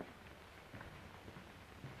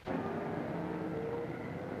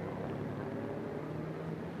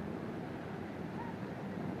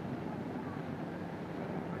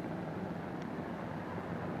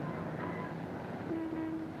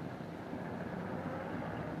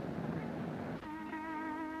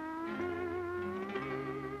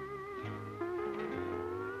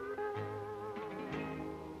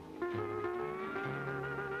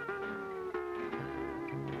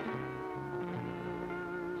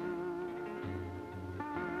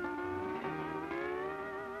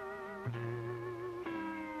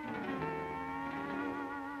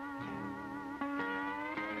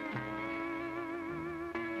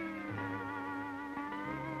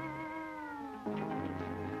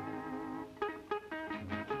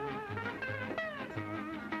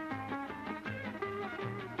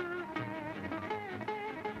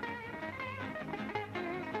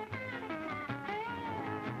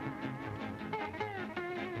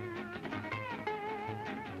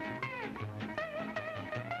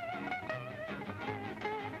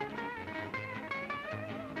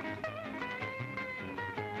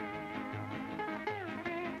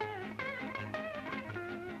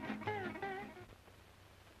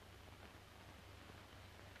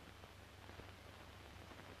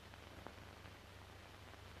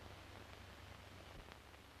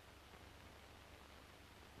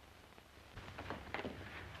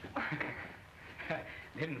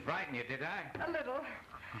 Didn't frighten you, did I? A little.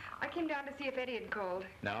 I came down to see if Eddie had called.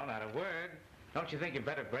 No, not a word. Don't you think you'd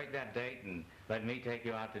better break that date and let me take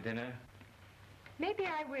you out to dinner? Maybe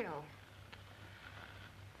I will.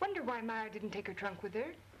 Wonder why Myra didn't take her trunk with her.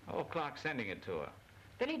 Oh, Clark's sending it to her.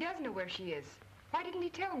 Then he does know where she is. Why didn't he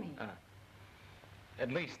tell me?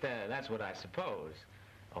 At least that's what I suppose.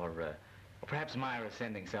 Or perhaps Myra's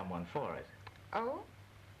sending someone for it. Oh?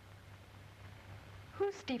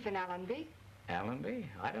 Who's Stephen Allenby? Allenby?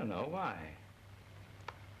 I don't know. Why?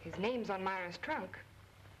 His name's on Myra's trunk.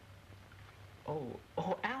 Oh,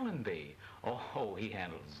 Allenby. Oh, he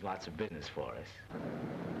handles lots of business for us.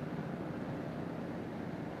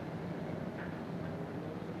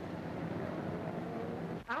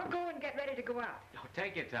 I'll go and get ready to go out. Oh,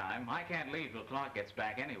 take your time. I can't leave till Clark gets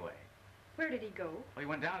back anyway. Where did he go? Well, he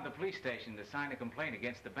went down to the police station to sign a complaint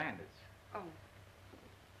against the bandits. Oh.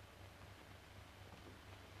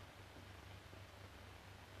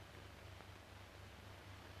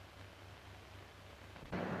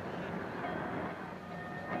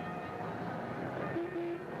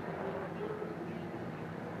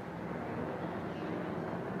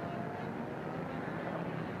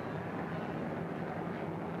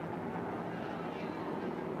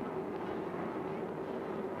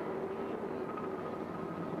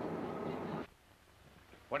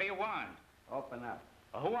 What do you want? Open up.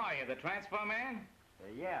 Who are you, the transfer man?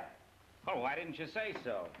 Yeah. Oh, why didn't you say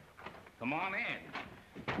so? Come on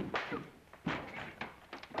in.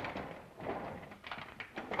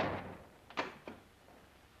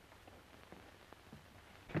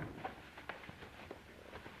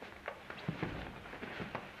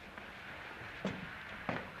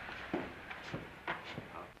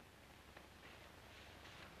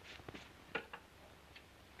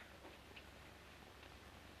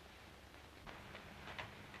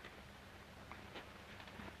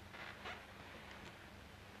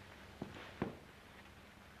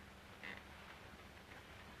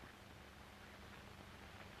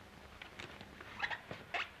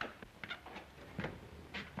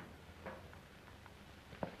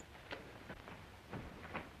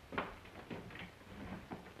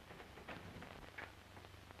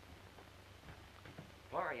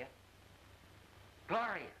 Gloria.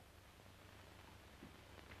 Gloria.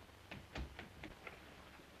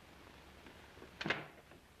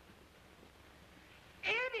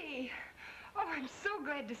 Eddie! Oh, I'm so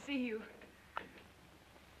glad to see you.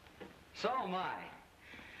 So am I.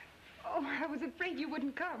 Oh, I was afraid you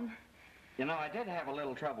wouldn't come. You know, I did have a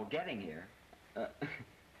little trouble getting here.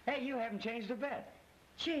 Hey, you haven't changed a bit.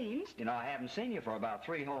 Changed? You know, I haven't seen you for about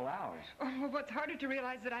 3 whole hours. Oh, well, what's harder to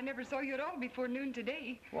realize that I never saw you at all before noon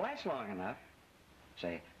today. Well, that's long enough.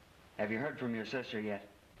 Say, have you heard from your sister yet?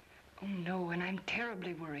 Oh, no, and I'm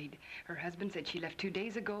terribly worried. Her husband said she left 2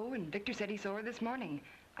 days ago, and Victor said he saw her this morning.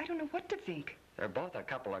 I don't know what to think. They're both a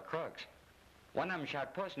couple of crooks. One of them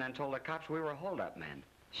shot Puss and then told the cops we were hold-up men.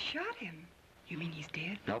 Shot him? You mean he's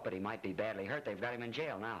dead? No, but he might be badly hurt. They've got him in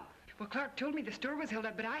jail now. Well, Clark told me the store was held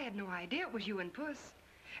up, but I had no idea it was you and Puss.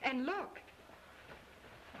 And look,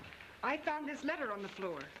 I found this letter on the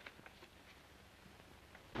floor.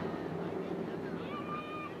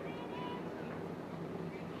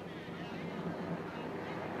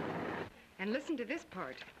 And listen to this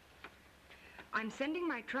part. I'm sending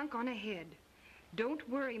my trunk on ahead. Don't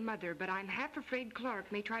worry, Mother, but I'm half afraid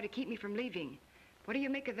Clark may try to keep me from leaving. What do you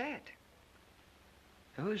make of that?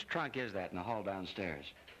 Whose trunk is that in the hall downstairs?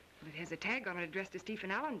 Well, it has a tag on it addressed to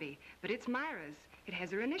Stephen Allenby, but it's Myra's. It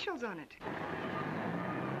has her initials on it.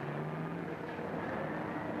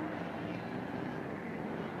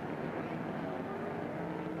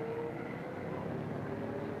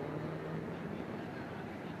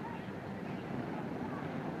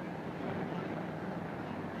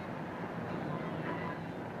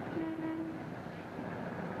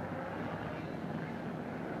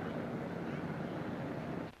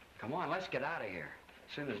 Come on, let's get out of here.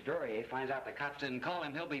 As soon as Duryea finds out the cops didn't call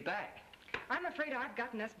him, he'll be back. I'm afraid I've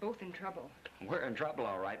gotten us both in trouble. We're in trouble,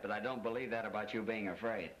 all right, but I don't believe that about you being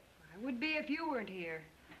afraid. I would be if you weren't here.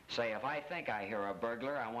 Say, if I think I hear a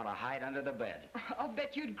burglar, I want to hide under the bed. I'll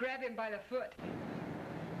bet you'd grab him by the foot.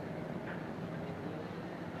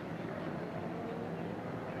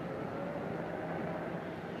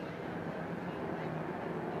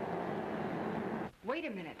 Wait a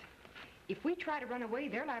minute. If we try to run away,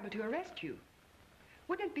 they're liable to arrest you.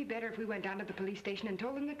 Wouldn't it be better if we went down to the police station and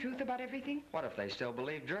told them the truth about everything? What if they still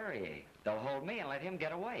believe Duryea? They'll hold me and let him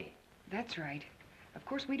get away. That's right. Of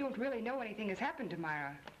course, we don't really know anything has happened to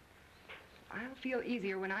Myra. I'll feel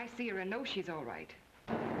easier when I see her and know she's all right.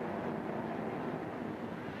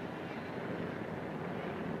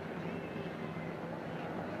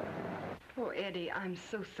 Oh, Eddie, I'm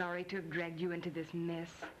so sorry to have dragged you into this mess.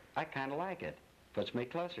 I kind of like it. Puts me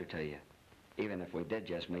closer to you. Even if we did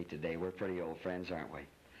just meet today, we're pretty old friends, aren't we?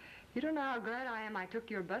 You don't know how glad I am I took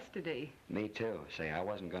your bus today. Me too. Say, I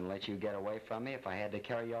wasn't going to let you get away from me if I had to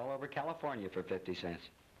carry you all over California for 50 cents.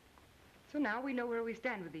 So now we know where we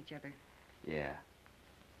stand with each other. Yeah.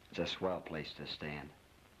 It's a swell place to stand.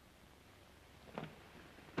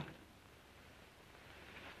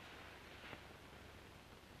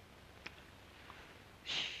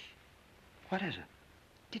 Shh. What is it?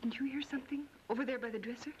 Didn't you hear something? Over there by the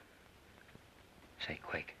dresser? Say,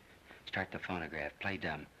 quick. Start the phonograph. Play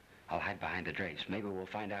dumb. I'll hide behind the drapes. Maybe we'll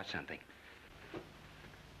find out something.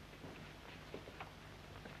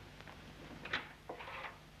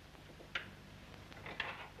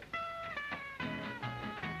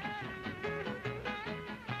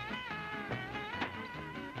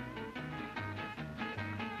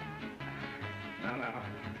 No.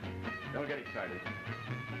 Don't get excited.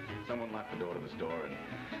 Someone locked the door to the store, and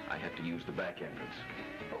I had to use the back entrance.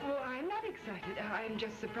 Well, I'm not excited. I'm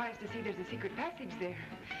just surprised to see there's a secret passage there.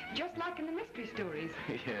 Just like in the mystery stories.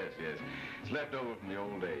 Yes. It's left over from the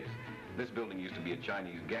old days. This building used to be a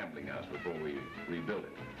Chinese gambling house before we rebuilt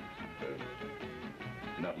it.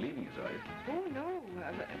 You're not leaving us, are you? Oh, no.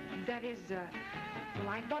 That is, well,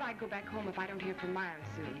 I thought I'd go back home if I don't hear from Myra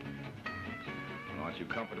soon. Well, aren't you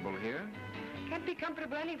comfortable here? Can't be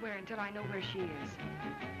comfortable anywhere until I know where she is.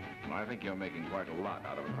 Well, I think you're making quite a lot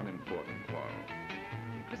out of an unimportant quarrel.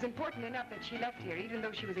 It was important enough that she left here, even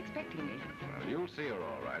though she was expecting me. Well, you'll see her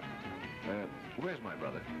all right. Where's my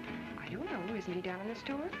brother? I don't know. Isn't he down in the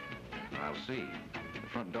store? I'll see. The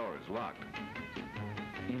front door is locked.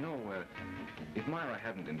 You know, if Myra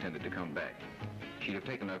hadn't intended to come back, she'd have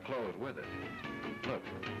taken her clothes with her. Look.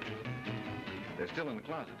 They're still in the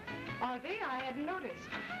closet. Are they? I hadn't noticed.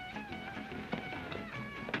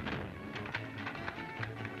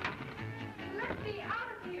 Let me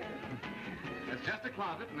out of here. It's just a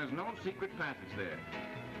closet, and there's no secret passage there.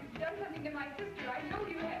 You've done something to my sister. I know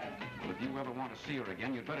you have. Well, if you ever want to see her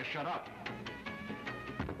again, you'd better shut up.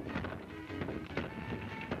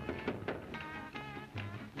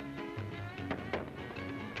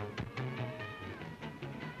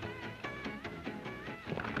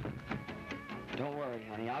 Don't worry,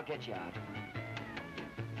 honey. I'll get you out.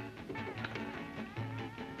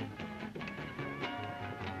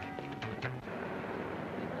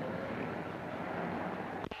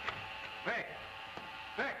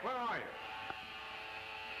 Vic, where are you?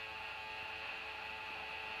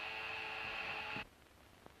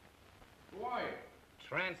 Who are you?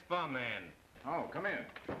 Transfer man. Oh, come in.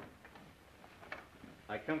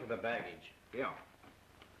 I come for the baggage. Yeah.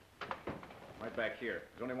 Right back here.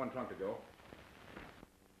 There's only one trunk to go.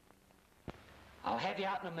 I'll have you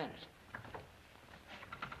out in a minute.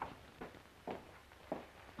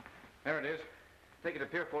 There it is. Take it to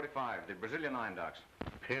Pier 45, the Brazilian Line docks.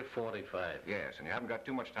 Pier 45. Yes, and you haven't got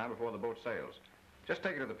too much time before the boat sails. Just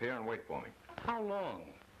take it to the pier and wait for me. How long?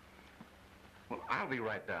 Well, I'll be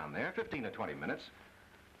right down there, 15 to 20 minutes.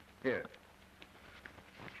 Here.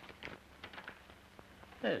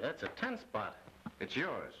 Hey, that's a 10 spot. It's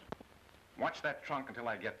yours. Watch that trunk until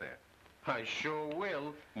I get there. I sure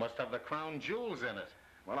will. Must have the crown jewels in it.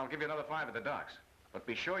 Well, I'll give you another 5 at the docks. But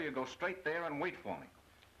be sure you go straight there and wait for me.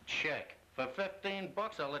 Check. For 15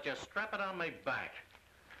 bucks, I'll let you strap it on my back.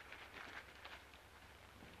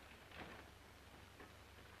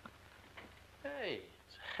 Hey,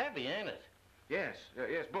 it's heavy, ain't it? Yes,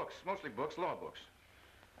 books. Mostly books, law books.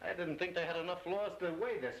 I didn't think they had enough laws to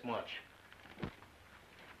weigh this much.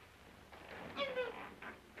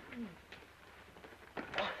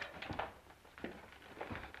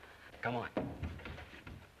 Come on.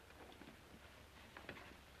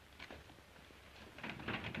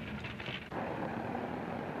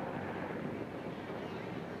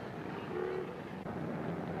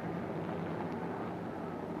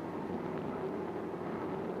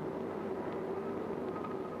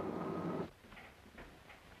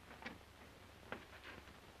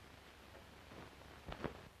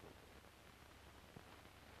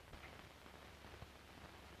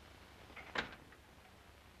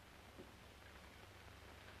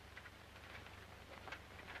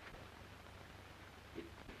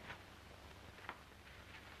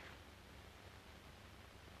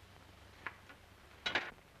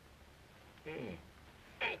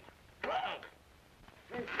 Hey, Clark!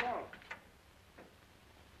 Hey, Clark!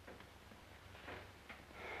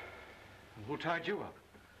 Who tied you up?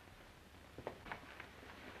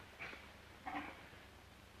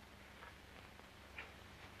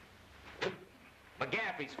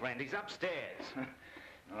 McGaffey's friend. He's upstairs. Well,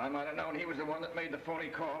 I might have known he was the one that made the phony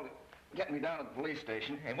call. getting me down to the police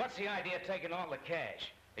station. And what's the idea of taking all the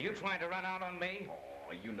cash? Are you trying to run out on me?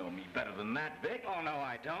 Oh, you know me better than that, Vic. Oh, no,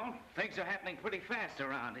 I don't. Things are happening pretty fast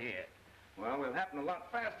around here. Well, they'll happen a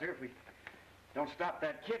lot faster if we don't stop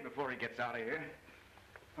that kid before he gets out of here.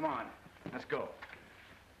 Come on, let's go.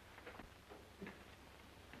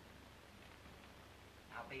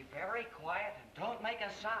 Now be very quiet and don't make a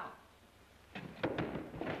sound.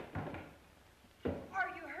 Are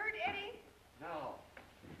you hurt, Eddie? No.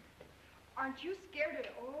 Aren't you scared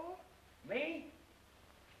at all? Me?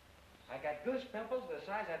 I got goose pimples the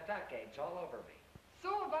size of duck eggs all over me. So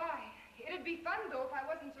have I. It'd be fun, though, if I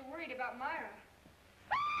wasn't so worried about Myra.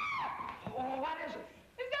 Oh, what is it?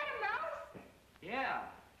 Is that a mouse? Yeah.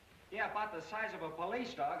 Yeah, about the size of a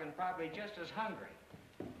police dog and probably just as hungry.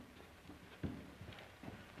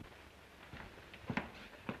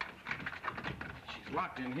 She's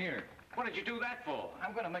locked in here. What did you do that for?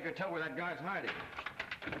 I'm going to make her tell where that guy's hiding.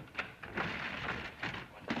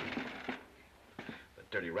 The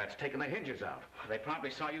dirty rat's taking the hinges out. They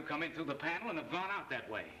probably saw you come in through the panel and have gone out that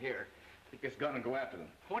way. Here, take this gun and go after them.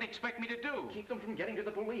 What do you expect me to do? Keep them from getting to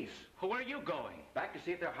the police. Where are you going? Back to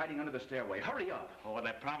see if they're hiding under the stairway. Hurry up. Oh,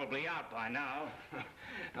 they're probably out by now.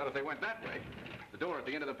 Not if they went that way. The door at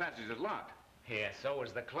the end of the passage is locked. Yeah, so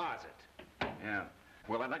is the closet. Yeah.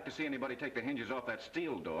 Well, I'd like to see anybody take the hinges off that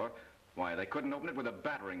steel door. Why, they couldn't open it with a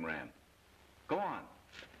battering ram. Go on.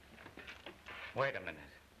 Wait a minute.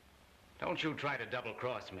 Don't you try to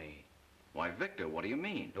double-cross me. Why, Victor, what do you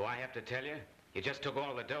mean? Do I have to tell you? You just took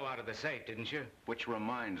all the dough out of the safe, didn't you? Which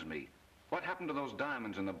reminds me, what happened to those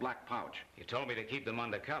diamonds in the black pouch? You told me to keep them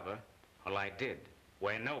undercover. Well, I did.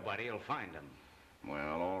 Where nobody will find them.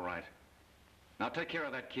 Well, all right. Now take care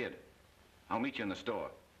of that kid. I'll meet you in the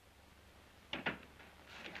store.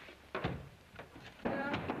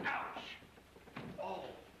 Ouch! Oh,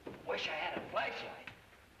 wish I had a flashlight.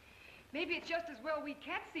 Maybe it's just as well we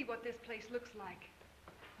can't see what this place looks like.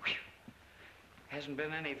 Whew. Hasn't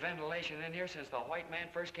been any ventilation in here since the white man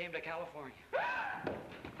first came to California.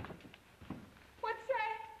 What's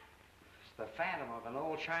that? It's the phantom of an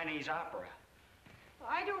old Chinese opera.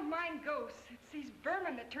 I don't mind ghosts. It's these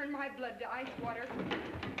vermin that turn my blood to ice water.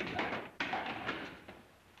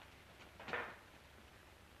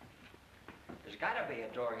 There's got to be a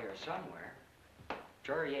door here somewhere.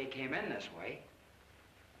 Jurier came in this way.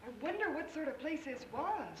 I wonder what sort of place this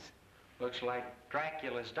was. Looks like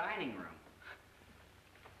Dracula's dining room.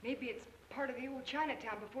 Maybe it's part of the old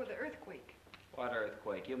Chinatown before the earthquake. What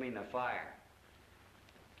earthquake? You mean the fire?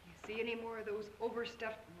 You see any more of those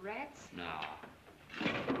overstuffed rats? No.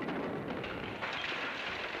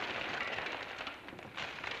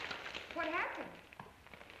 What happened?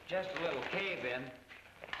 Just a little cave-in.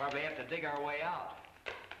 Probably have to dig our way out.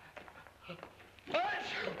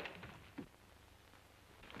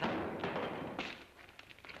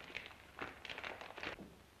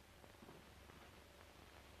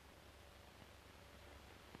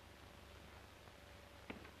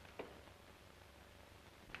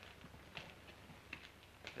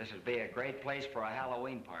 This would be a great place for a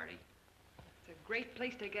Halloween party. It's a great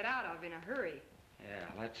place to get out of in a hurry.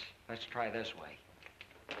 Yeah, let's try this way.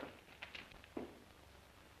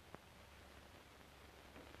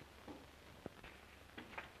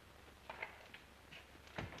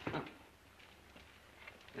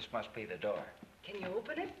 This must be the door. Can you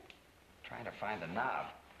open it? Trying to find the knob.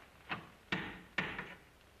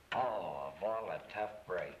 Oh, of all the tough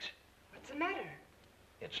breaks. What's the matter?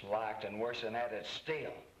 It's locked, and worse than that, it's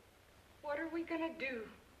steel. What are we gonna do?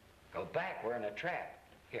 Go back, we're in a trap.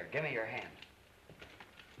 Here, give me your hand.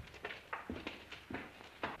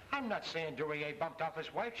 I'm not saying Duryea bumped off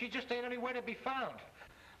his wife. She just ain't anywhere to be found.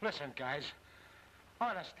 Listen, guys.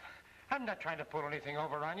 Honest, I'm not trying to pull anything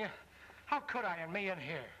over on you. How could I, and me in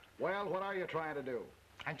here? Well, what are you trying to do?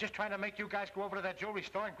 I'm just trying to make you guys go over to that jewelry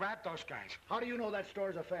store and grab those guys. How do you know that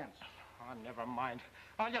store's a fence? Oh, never mind.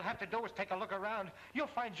 All you'll have to do is take a look around. You'll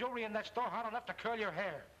find jewelry in that store hot enough to curl your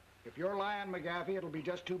hair. If you're lying, McGaffey, it'll be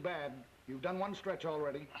just too bad. You've done one stretch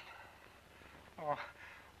already. Oh,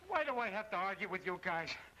 why do I have to argue with you guys?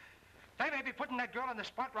 They may be putting that girl on the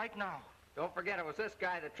spot right now. Don't forget, it was this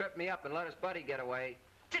guy that tripped me up and let his buddy get away.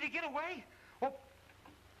 Did he get away? Oh.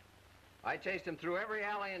 I chased him through every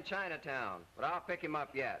alley in Chinatown, but I'll pick him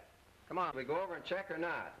up yet. Come on, we go over and check or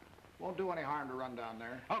not? Won't do any harm to run down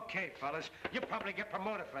there. Okay, fellas. You'll probably get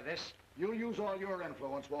promoted for this. You'll use all your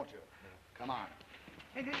influence, won't you? Come on.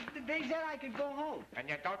 Hey, they said I could go home. And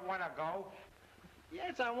you don't want to go?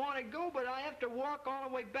 Yes, I want to go, but I have to walk all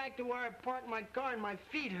the way back to where I parked my car and my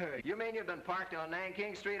feet hurt. You mean you've been parked on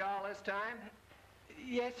Nanking Street all this time?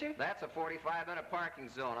 Yes, sir. That's a 45-minute parking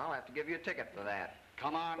zone. I'll have to give you a ticket for that.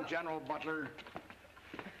 Come on, General Butler.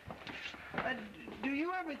 Do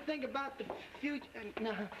you ever think about the future?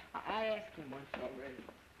 No, I asked him once already.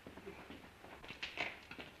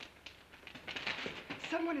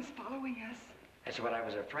 Someone is following us. That's what I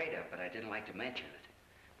was afraid of, but I didn't like to mention it.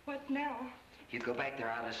 What now? You go back there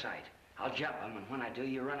out of sight. I'll jump him, and when I do,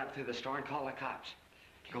 you run up through the store and call the cops.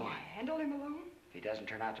 Go on. Handle him alone? If he doesn't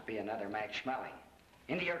turn out to be another Max Schmeling.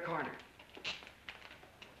 Into your corner.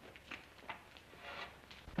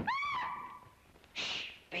 Shh!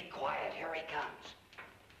 Be quiet. Here he comes.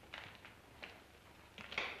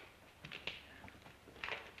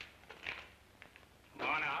 Go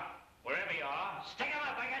on out. Wherever you are. Stick him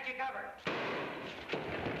up. I got you covered.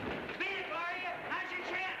 Beat it, Gloria. Now's your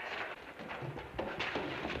chance.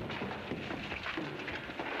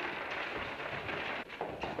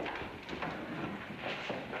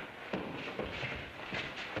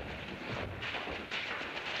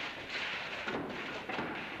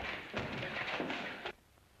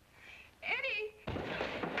 Eddie!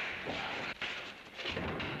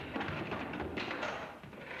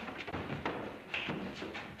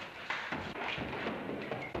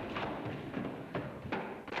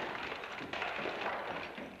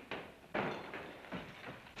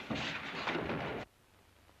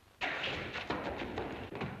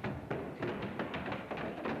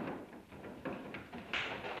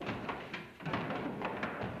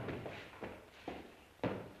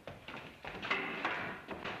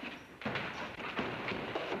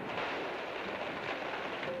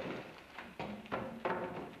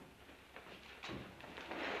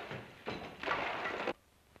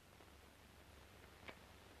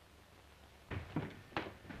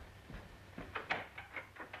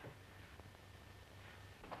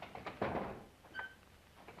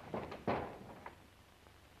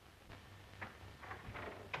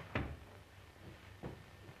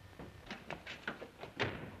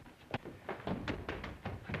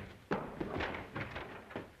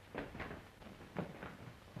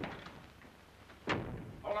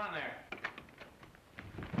 Hold on there.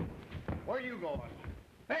 Where are you going?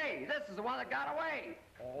 Hey, this is the one that got away.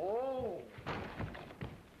 Oh.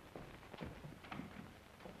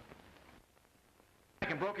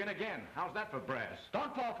 And broke in again. How's that for brass?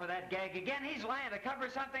 Don't fall for that gag again. He's lying to cover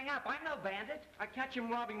something up. I'm no bandit. I catch him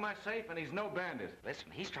robbing my safe, and he's no bandit.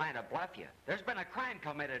 Listen, he's trying to bluff you. There's been a crime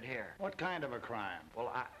committed here. What kind of a crime?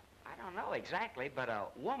 Well, I don't know exactly, but a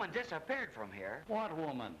woman disappeared from here. What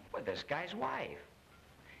woman? Well, this guy's wife.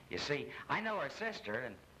 You see, I know her sister,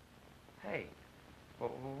 and... Hey,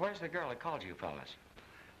 where's the girl that called you fellas?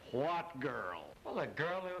 What girl? Well, the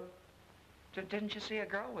girl who... Didn't you see a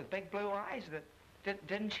girl with big blue eyes that...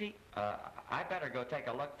 Didn't she? I better go take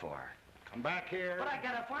a look for her. Come back here. But I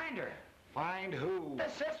gotta find her. Find who? The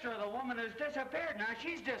sister of the woman who's disappeared. Now,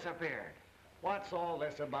 she's disappeared. What's all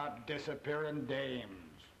this about disappearing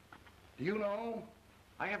dames? Do you know?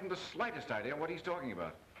 I haven't the slightest idea what he's talking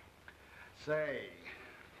about. Say,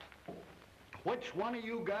 which one of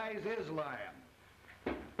you guys is lying?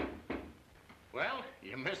 Well,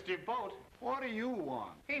 you missed your boat. What do you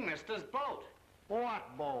want? He missed his boat.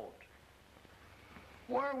 What boat?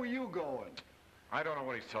 Where were you going? I don't know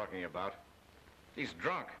what he's talking about. He's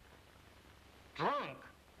drunk. Drunk?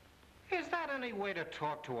 Is that any way to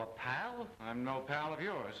talk to a pal? I'm no pal of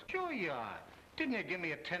yours. Sure you are. Didn't you give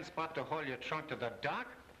me a 10 spot to haul your trunk to the dock?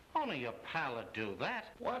 Only a pal would do that.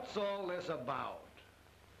 What's all this about?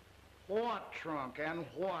 What trunk and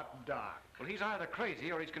what dock? Well, he's either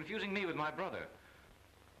crazy or he's confusing me with my brother.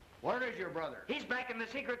 Where is your brother? He's back in the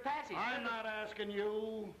secret passage. I'm not asking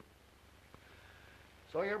you.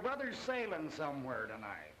 So your brother's sailing somewhere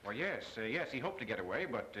tonight? Well, yes, he hoped to get away,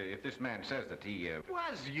 but if this man says that he...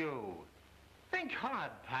 Was you? Think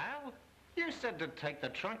hard, pal. You said to take the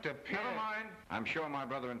trunk to pier. Never mind. I'm sure my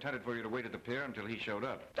brother intended for you to wait at the pier until he showed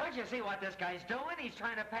up. Don't you see what this guy's doing? He's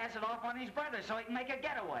trying to pass it off on his brother so he can make a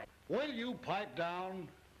getaway. Will you pipe down?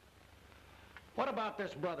 What about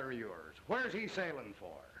this brother of yours? Where's he sailing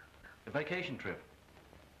for? A vacation trip.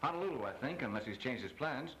 Honolulu, I think, unless he's changed his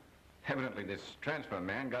plans. Evidently, this transfer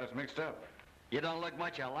man got us mixed up. You don't look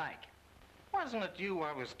much alike. Wasn't it you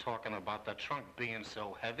I was talking about the trunk being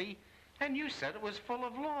so heavy? And you said it was full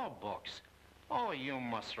of law books. Oh, you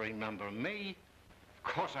must remember me.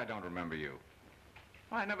 Of course I don't remember you.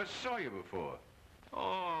 I never saw you before.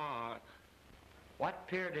 Oh. What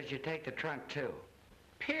pier did you take the trunk to?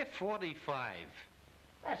 Pier 45.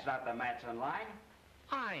 That's not the Matson line.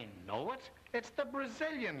 I know it. It's the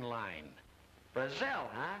Brazilian line. Brazil,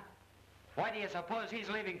 huh? Why do you suppose he's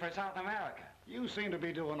leaving for South America? You seem to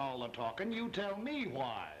be doing all the talking. You tell me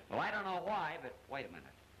why. Well, I don't know why, but wait a minute.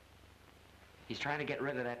 He's trying to get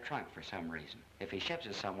rid of that trunk for some reason. If he ships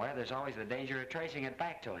it somewhere, there's always the danger of tracing it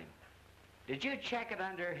back to him. Did you check it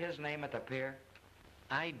under his name at the pier?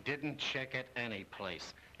 I didn't check it any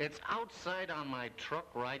place. It's outside on my truck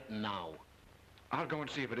right now. I'll go and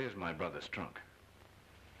see if it is my brother's trunk.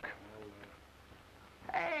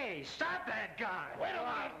 Hey, stop that guy! Wait a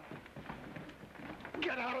minute!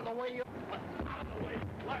 Get out of the way, you... Out of the way!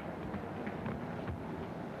 What?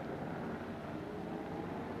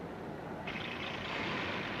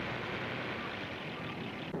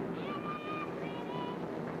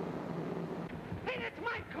 Hey, that's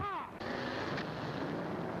my car!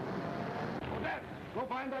 Odette, go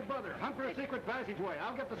find that brother. Hunt for a secret passageway.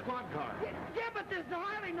 I'll get the squad car. Yeah, but there's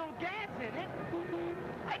hardly no gas in it.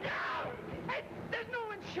 Hey, no! Hey, there's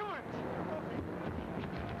no insurance.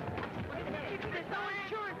 There's no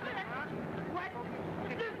insurance. What?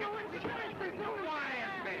 There's no insurance. There's no insurance. Why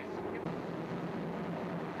is this?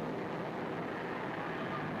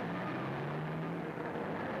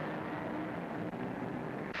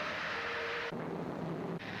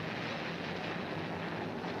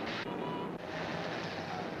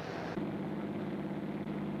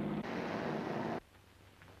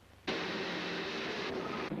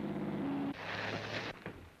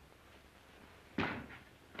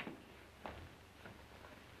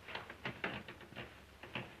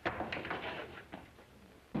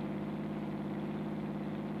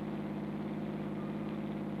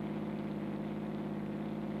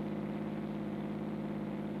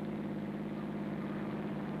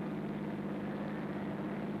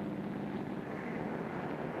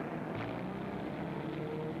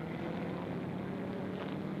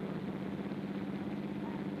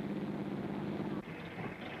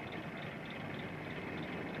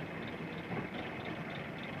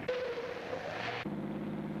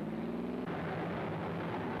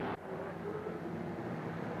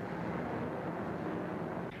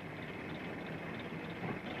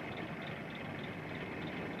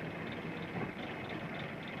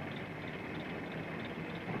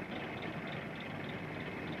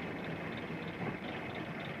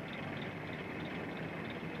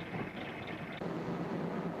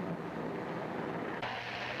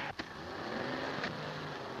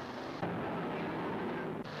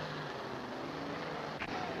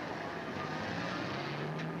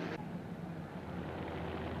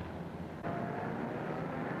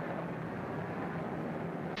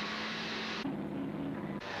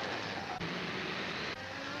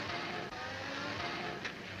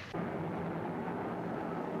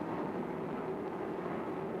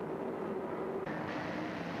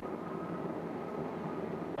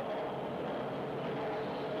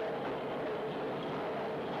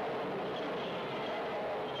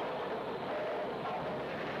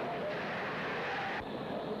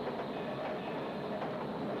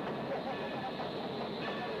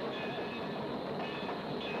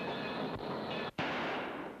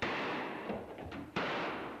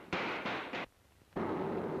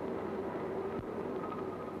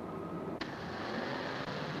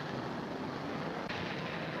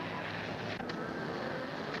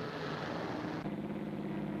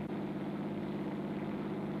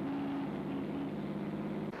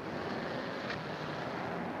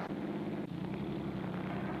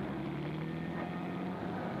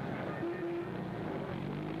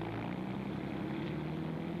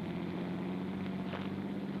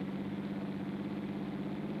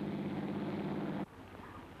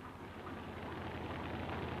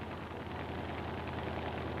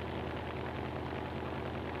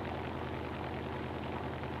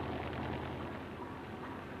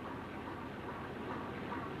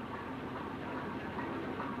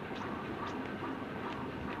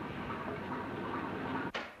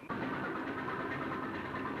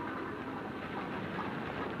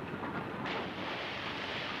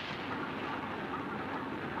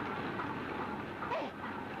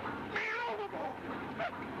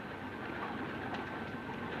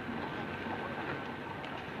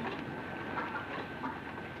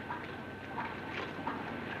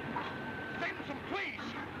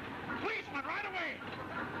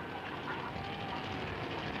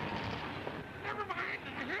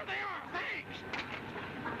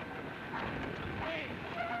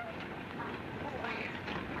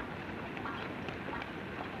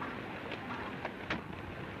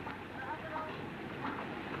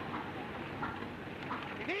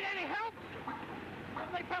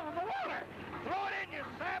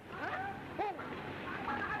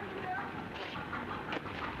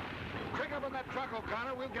 Truck,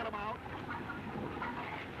 O'Connor. We'll get him out.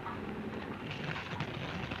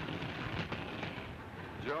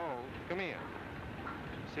 Joe, come here.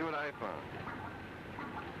 See what I found.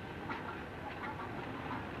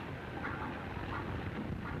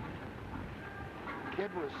 Kid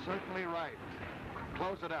was certainly right.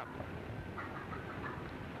 Close it up.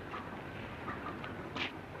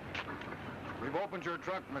 We've opened your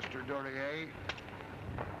trunk, Mr. Dorier.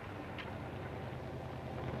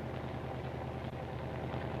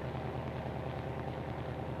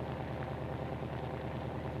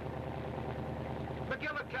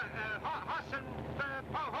 McGillican, Hossen,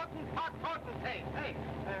 Hotten, Pot, Potentate. Hey,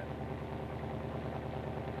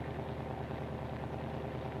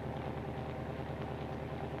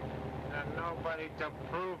 and nobody to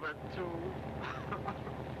prove it to.